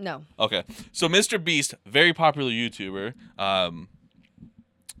 No. Okay. So Mr. Beast, very popular YouTuber.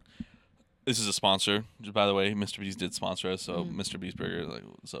 This is a sponsor, by the way. Mr. Beast did sponsor us, so Mr. Beast Burger. Like,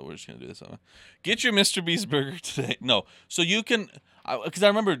 so we're just gonna do this. Get your Mr. Beast Burger today. No, so you can, because I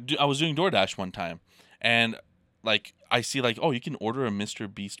remember I was doing DoorDash one time, and like I see like, oh, you can order a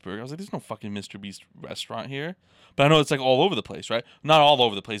Mr. Beast Burger. I was like, there's no fucking Mr. Beast restaurant here, but I know it's like all over the place, right? Not all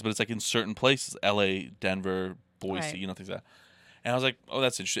over the place, but it's like in certain places, L.A., Denver, Boise, Right. you know, things like that. And I was like, oh,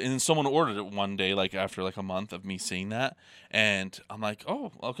 that's interesting. And then someone ordered it one day, like after like a month of me seeing that. And I'm like,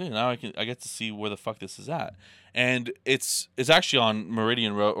 oh, okay, now I get to see where the fuck this is at. And it's actually on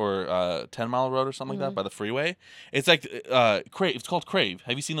Meridian Road or 10 Mile Road or something like that by the freeway. It's like Crave. It's called Crave.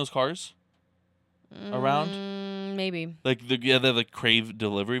 Have you seen those cars around? Maybe. Like they're like Crave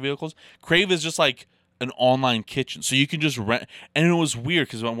delivery vehicles. Crave is just like an online kitchen, so you can just rent. And it was weird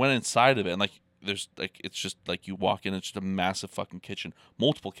because I went inside of it and like. There's like it's just like you walk in, it's just a massive fucking kitchen,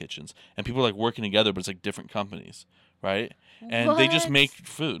 multiple kitchens, and people are like working together, but it's like different companies, right? And they just make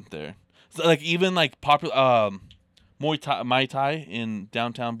food there. So, like even like popular Mai Tai in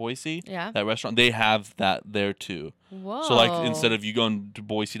downtown Boise, that restaurant, they have that there too. Whoa! So like instead of you going to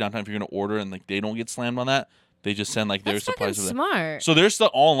Boise downtown, if you're gonna order and like they don't get slammed on that, they just send like their That's supplies. fucking smart. So there's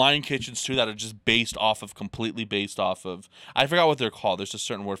the online kitchens too that are just completely based off of. I forgot what they're called. There's a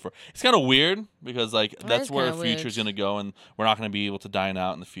certain word for it. It's kind of weird because like that's where the future's gonna go, and we're not gonna be able to dine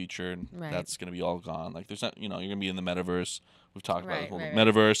out in the future, and that's gonna be all gone. Like there's not, you're gonna be in the metaverse. We've talked about it.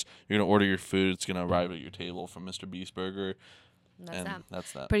 Metaverse. You're gonna order your food. It's gonna arrive at your table from Mr. Beast Burger.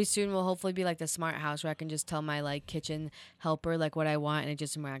 That's that. Pretty soon we'll hopefully be like the smart house where I can just tell my like kitchen helper like what I want and it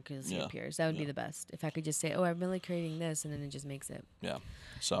just miraculously appears. That would be the best. If I could just say, oh, I'm really creating this, and then it just makes it. Yeah.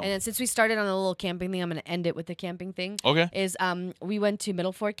 So. And then since we started on a little camping thing, I'm gonna end it with the camping thing. Okay. Is we went to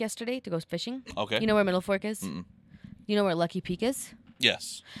Middle Fork yesterday to go fishing. Okay. You know where Middle Fork is? Mm-mm. You know where Lucky Peak is?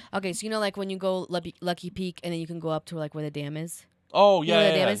 Yes. Okay, so you know like when you go Lucky Peak and then you can go up to like where the dam is. Oh yeah,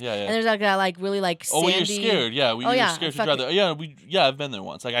 yeah. And there's like that like really like sandy. Oh, you're scared. Yeah, you're scared to drive there. Yeah, I've been there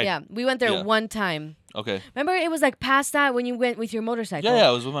once. Like we went there one time. Okay. Remember, it was like past that when you went with your motorcycle. Yeah,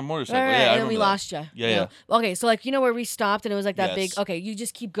 it was with my motorcycle. Right, yeah, and then we lost you. Yeah. Okay, so like you know where we stopped and it was like that big. Okay, you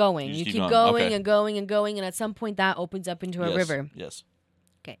just keep going. You keep going and going and going, and at some point that opens up into a river. Yes.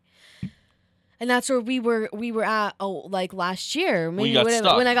 Okay. And that's where we were at like last year. Maybe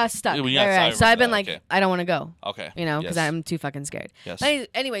when I got stuck. Yeah, so I've been like, I don't want to go. Okay. You know, because I'm too fucking scared. Yes. But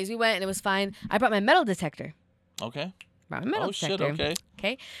anyways, we went and it was fine. I brought my metal detector. Okay. Brought my metal detector. Shit, okay.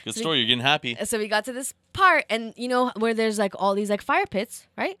 Okay. Good story. You're getting happy. So we got to this part, and you know where there's like all these like fire pits,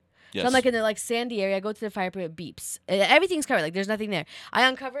 right? Yes. So I'm like in the like sandy area. I go to the fire pit, it beeps. Everything's covered. Like there's nothing there. I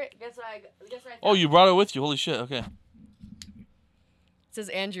uncover it. Guess what I found? Oh, you brought it with you. Holy shit. Okay. It says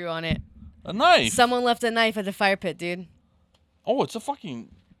Andrew on it. A knife. Someone left a knife at the fire pit, dude. Oh, this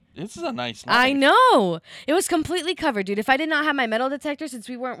is a nice knife. I know. It was completely covered, dude. If I did not have my metal detector, since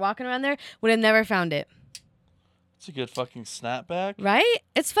we weren't walking around there, would have never found it. It's a good fucking snapback. Right?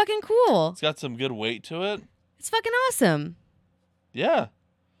 It's fucking cool. It's got some good weight to it. It's fucking awesome. Yeah.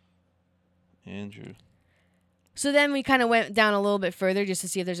 Andrew. So then we kind of went down a little bit further just to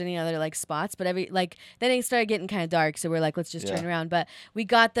see if there's any other like spots. But then it started getting kind of dark, so we're like, let's just turn around. But we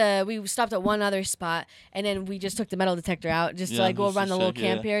stopped at one other spot, and then we just took the metal detector out just to like go around the little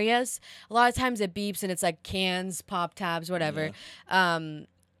camp areas. A lot of times it beeps and it's like cans, pop tabs, whatever. Yeah.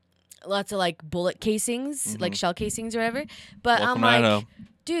 Lots of like bullet casings, like shell casings or whatever. But I'm like,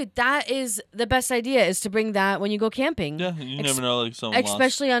 dude, that is the best idea is to bring that when you go camping. Yeah, you never know, like someone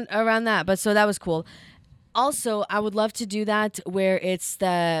especially around that. But so that was cool. Also, I would love to do that where it's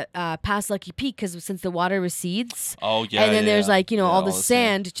the past Lucky Peak because since the water recedes. Oh yeah. And then there's like all the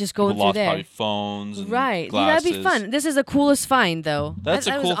sand just going through there. Probably phones. And right. Glasses. That'd be fun. This is the coolest find though. That was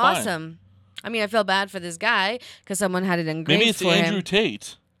cool find. Awesome. I mean, I felt bad for this guy because someone had it engraved. Maybe it's Andrew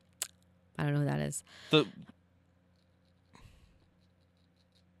Tate. I don't know who that is. Do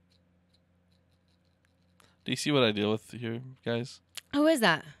you see what I deal with here, guys? Who is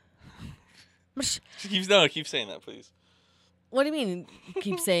that? Keep saying that, please. What do you mean?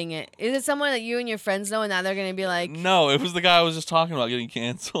 Keep saying it. Is it someone that you and your friends know, and now they're gonna be like? No, it was the guy I was just talking about getting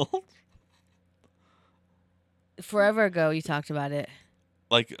canceled. Forever ago, you talked about it.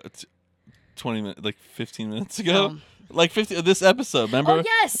 Like 20 minutes, like 15 minutes ago. Like 50 this episode, remember? Oh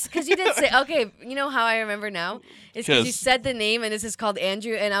yes, because you did say okay. You know how I remember now is because you said the name and this is called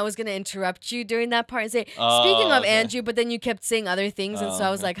Andrew, and I was gonna interrupt you during that part and say, speaking of Andrew, but then you kept saying other things, and so I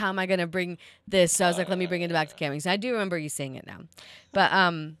was like, how am I gonna bring this? So I was like, let me bring it back to camping. So I do remember you saying it now, but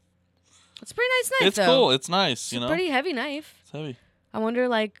it's a pretty nice knife. It's though. cool. It's nice. It's a pretty heavy knife. It's heavy. I wonder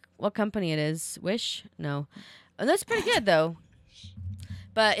like what company it is. Wish? No, that's pretty good though.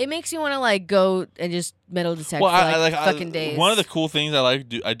 But it makes you want to like go and just metal detect for fucking days. One of the cool things I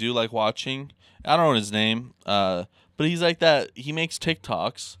do like watching. I don't know his name, but he's like that. He makes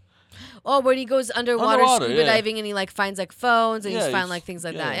TikToks. Oh, when he goes underwater scuba diving and he like finds like phones and he's found like things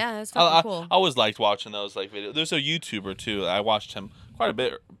like that. Yeah, that's fucking cool. I always liked watching those like videos. There's a YouTuber too. I watched him quite a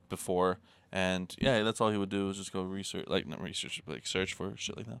bit before, and yeah, that's all he would do was just go research, like not research, but like search for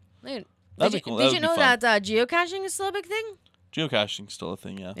shit like that. Man, that'd be cool. Did you know that geocaching is still a big thing? Geocaching's still a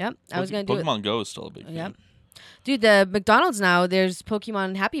thing, yeah. Yep, I was gonna do it. Pokemon Go is still a big thing. Yep. Dude, the McDonald's now there's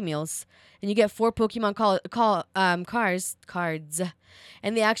Pokemon Happy Meals, and you get 4 Pokemon cards,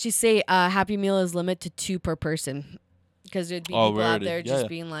 and they actually say Happy Meal is limited to 2 per person, because there'd be people out there just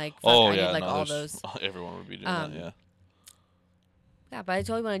being like, fuck, I need like all those. Everyone would be doing that, yeah. Yeah, but I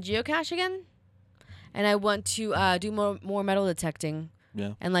totally want to geocache again, and I want to do more metal detecting.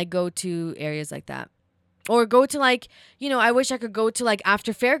 Yeah. And like go to areas like that. Or go to like, I wish I could go to like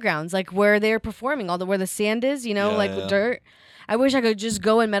after fairgrounds, like where they're performing, where the sand is, with dirt. I wish I could just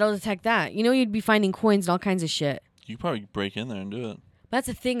go and metal detect that. You'd be finding coins and all kinds of shit. You could probably break in there and do it. But that's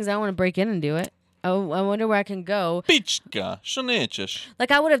the thing is I don't want to break in and do it. Oh, I wonder where I can go. Like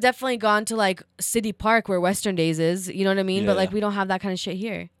I would have definitely gone to like City Park where Western Days is, you know what I mean? But like we don't have that kind of shit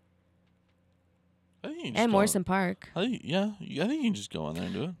here. And Morrison Park. I think you can just go in there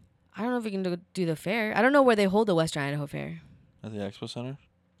and do it. I don't know if we can do the fair. I don't know where they hold the Western Idaho Fair. At the Expo Center?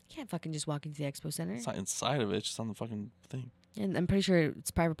 You can't fucking just walk into the Expo Center. It's not inside of it. It's just on the fucking thing. And I'm pretty sure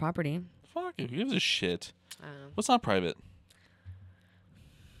it's private property. Fuck it. Who gives a shit? I don't know. What's not private?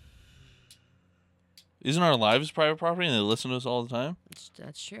 Isn't our lives private property and they listen to us all the time?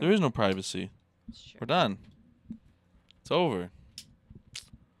 That's true. There is no privacy. We're done. It's over.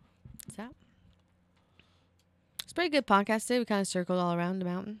 What's that? It's a pretty good podcast today. We kind of circled all around the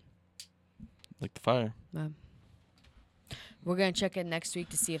mountain. Like the fire. We're going to check in next week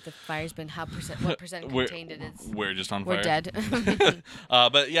to see if the fire's been what percent contained it is. We're just on fire. We're dead.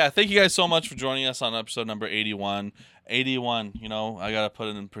 But yeah, thank you guys so much for joining us on episode number 81. 81, I got to put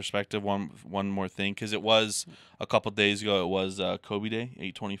it in perspective one more thing, because it was a couple days ago. It was Kobe Day,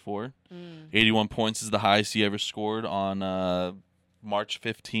 8/24. 81 points is the highest he ever scored on March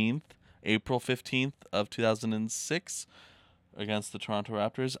 15th, April 15th of 2006 against the Toronto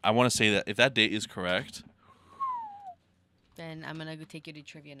Raptors. I want to say that if that date is correct, then I'm going to go take you to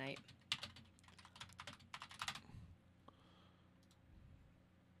trivia night.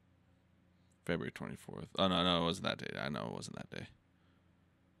 February 24th. Oh, no, it wasn't that day. I know it wasn't that day.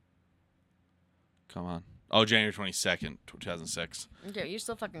 Come on. Oh, January 22nd, 2006. Okay, you're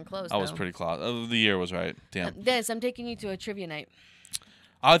still fucking close, I was pretty close. The year was right. Damn. Dennis, I'm taking you to a trivia night.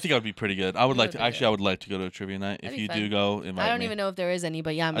 I think I would be pretty good. I would like to. Actually, I would like to go to a trivia night. That'd if you fun. Do go, invite me. I don't even know if there is any,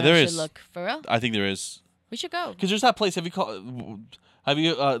 but yeah, there I is. should look. For real? I think there is. We should go. Because there's that place. It's called,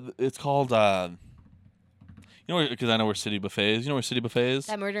 because I know where City Buffet is. You know where City Buffet is?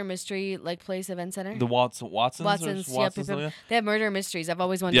 That murder mystery place event center? The Watsons. Yep. They have murder mysteries. I've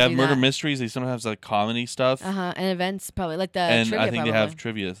always wanted to do that. Yeah, murder mysteries. They sometimes have like comedy stuff. And events probably like the and trivia. I think probably. they have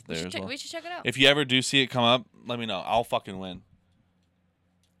trivia there as well. We should check it out. If you ever do see it come up, let me know. I'll fucking win.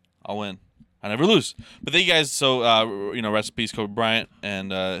 I'll win. I never lose. But thank you guys. So, rest in peace, Kobe Bryant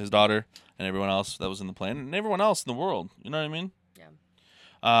and his daughter and everyone else that was in the plane and everyone else in the world. You know what I mean?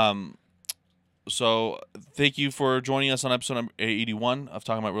 Yeah. So thank you for joining us on episode number 81 of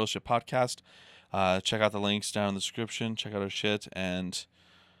Talking About Real Shit Podcast. Check out the links down in the description. Check out our shit and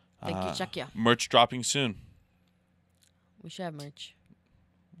thank you. Check ya. Merch dropping soon. We should have merch.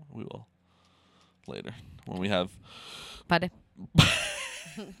 We will later when we have. Pardon.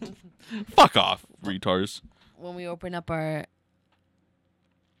 Fuck off, retards. When we open up our,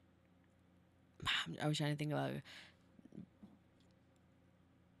 I was trying to think about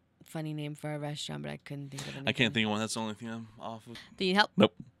funny name for our restaurant, but I couldn't think of anything. I can't think of one. That's the only thing I'm off of. Do you need help?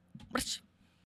 Nope.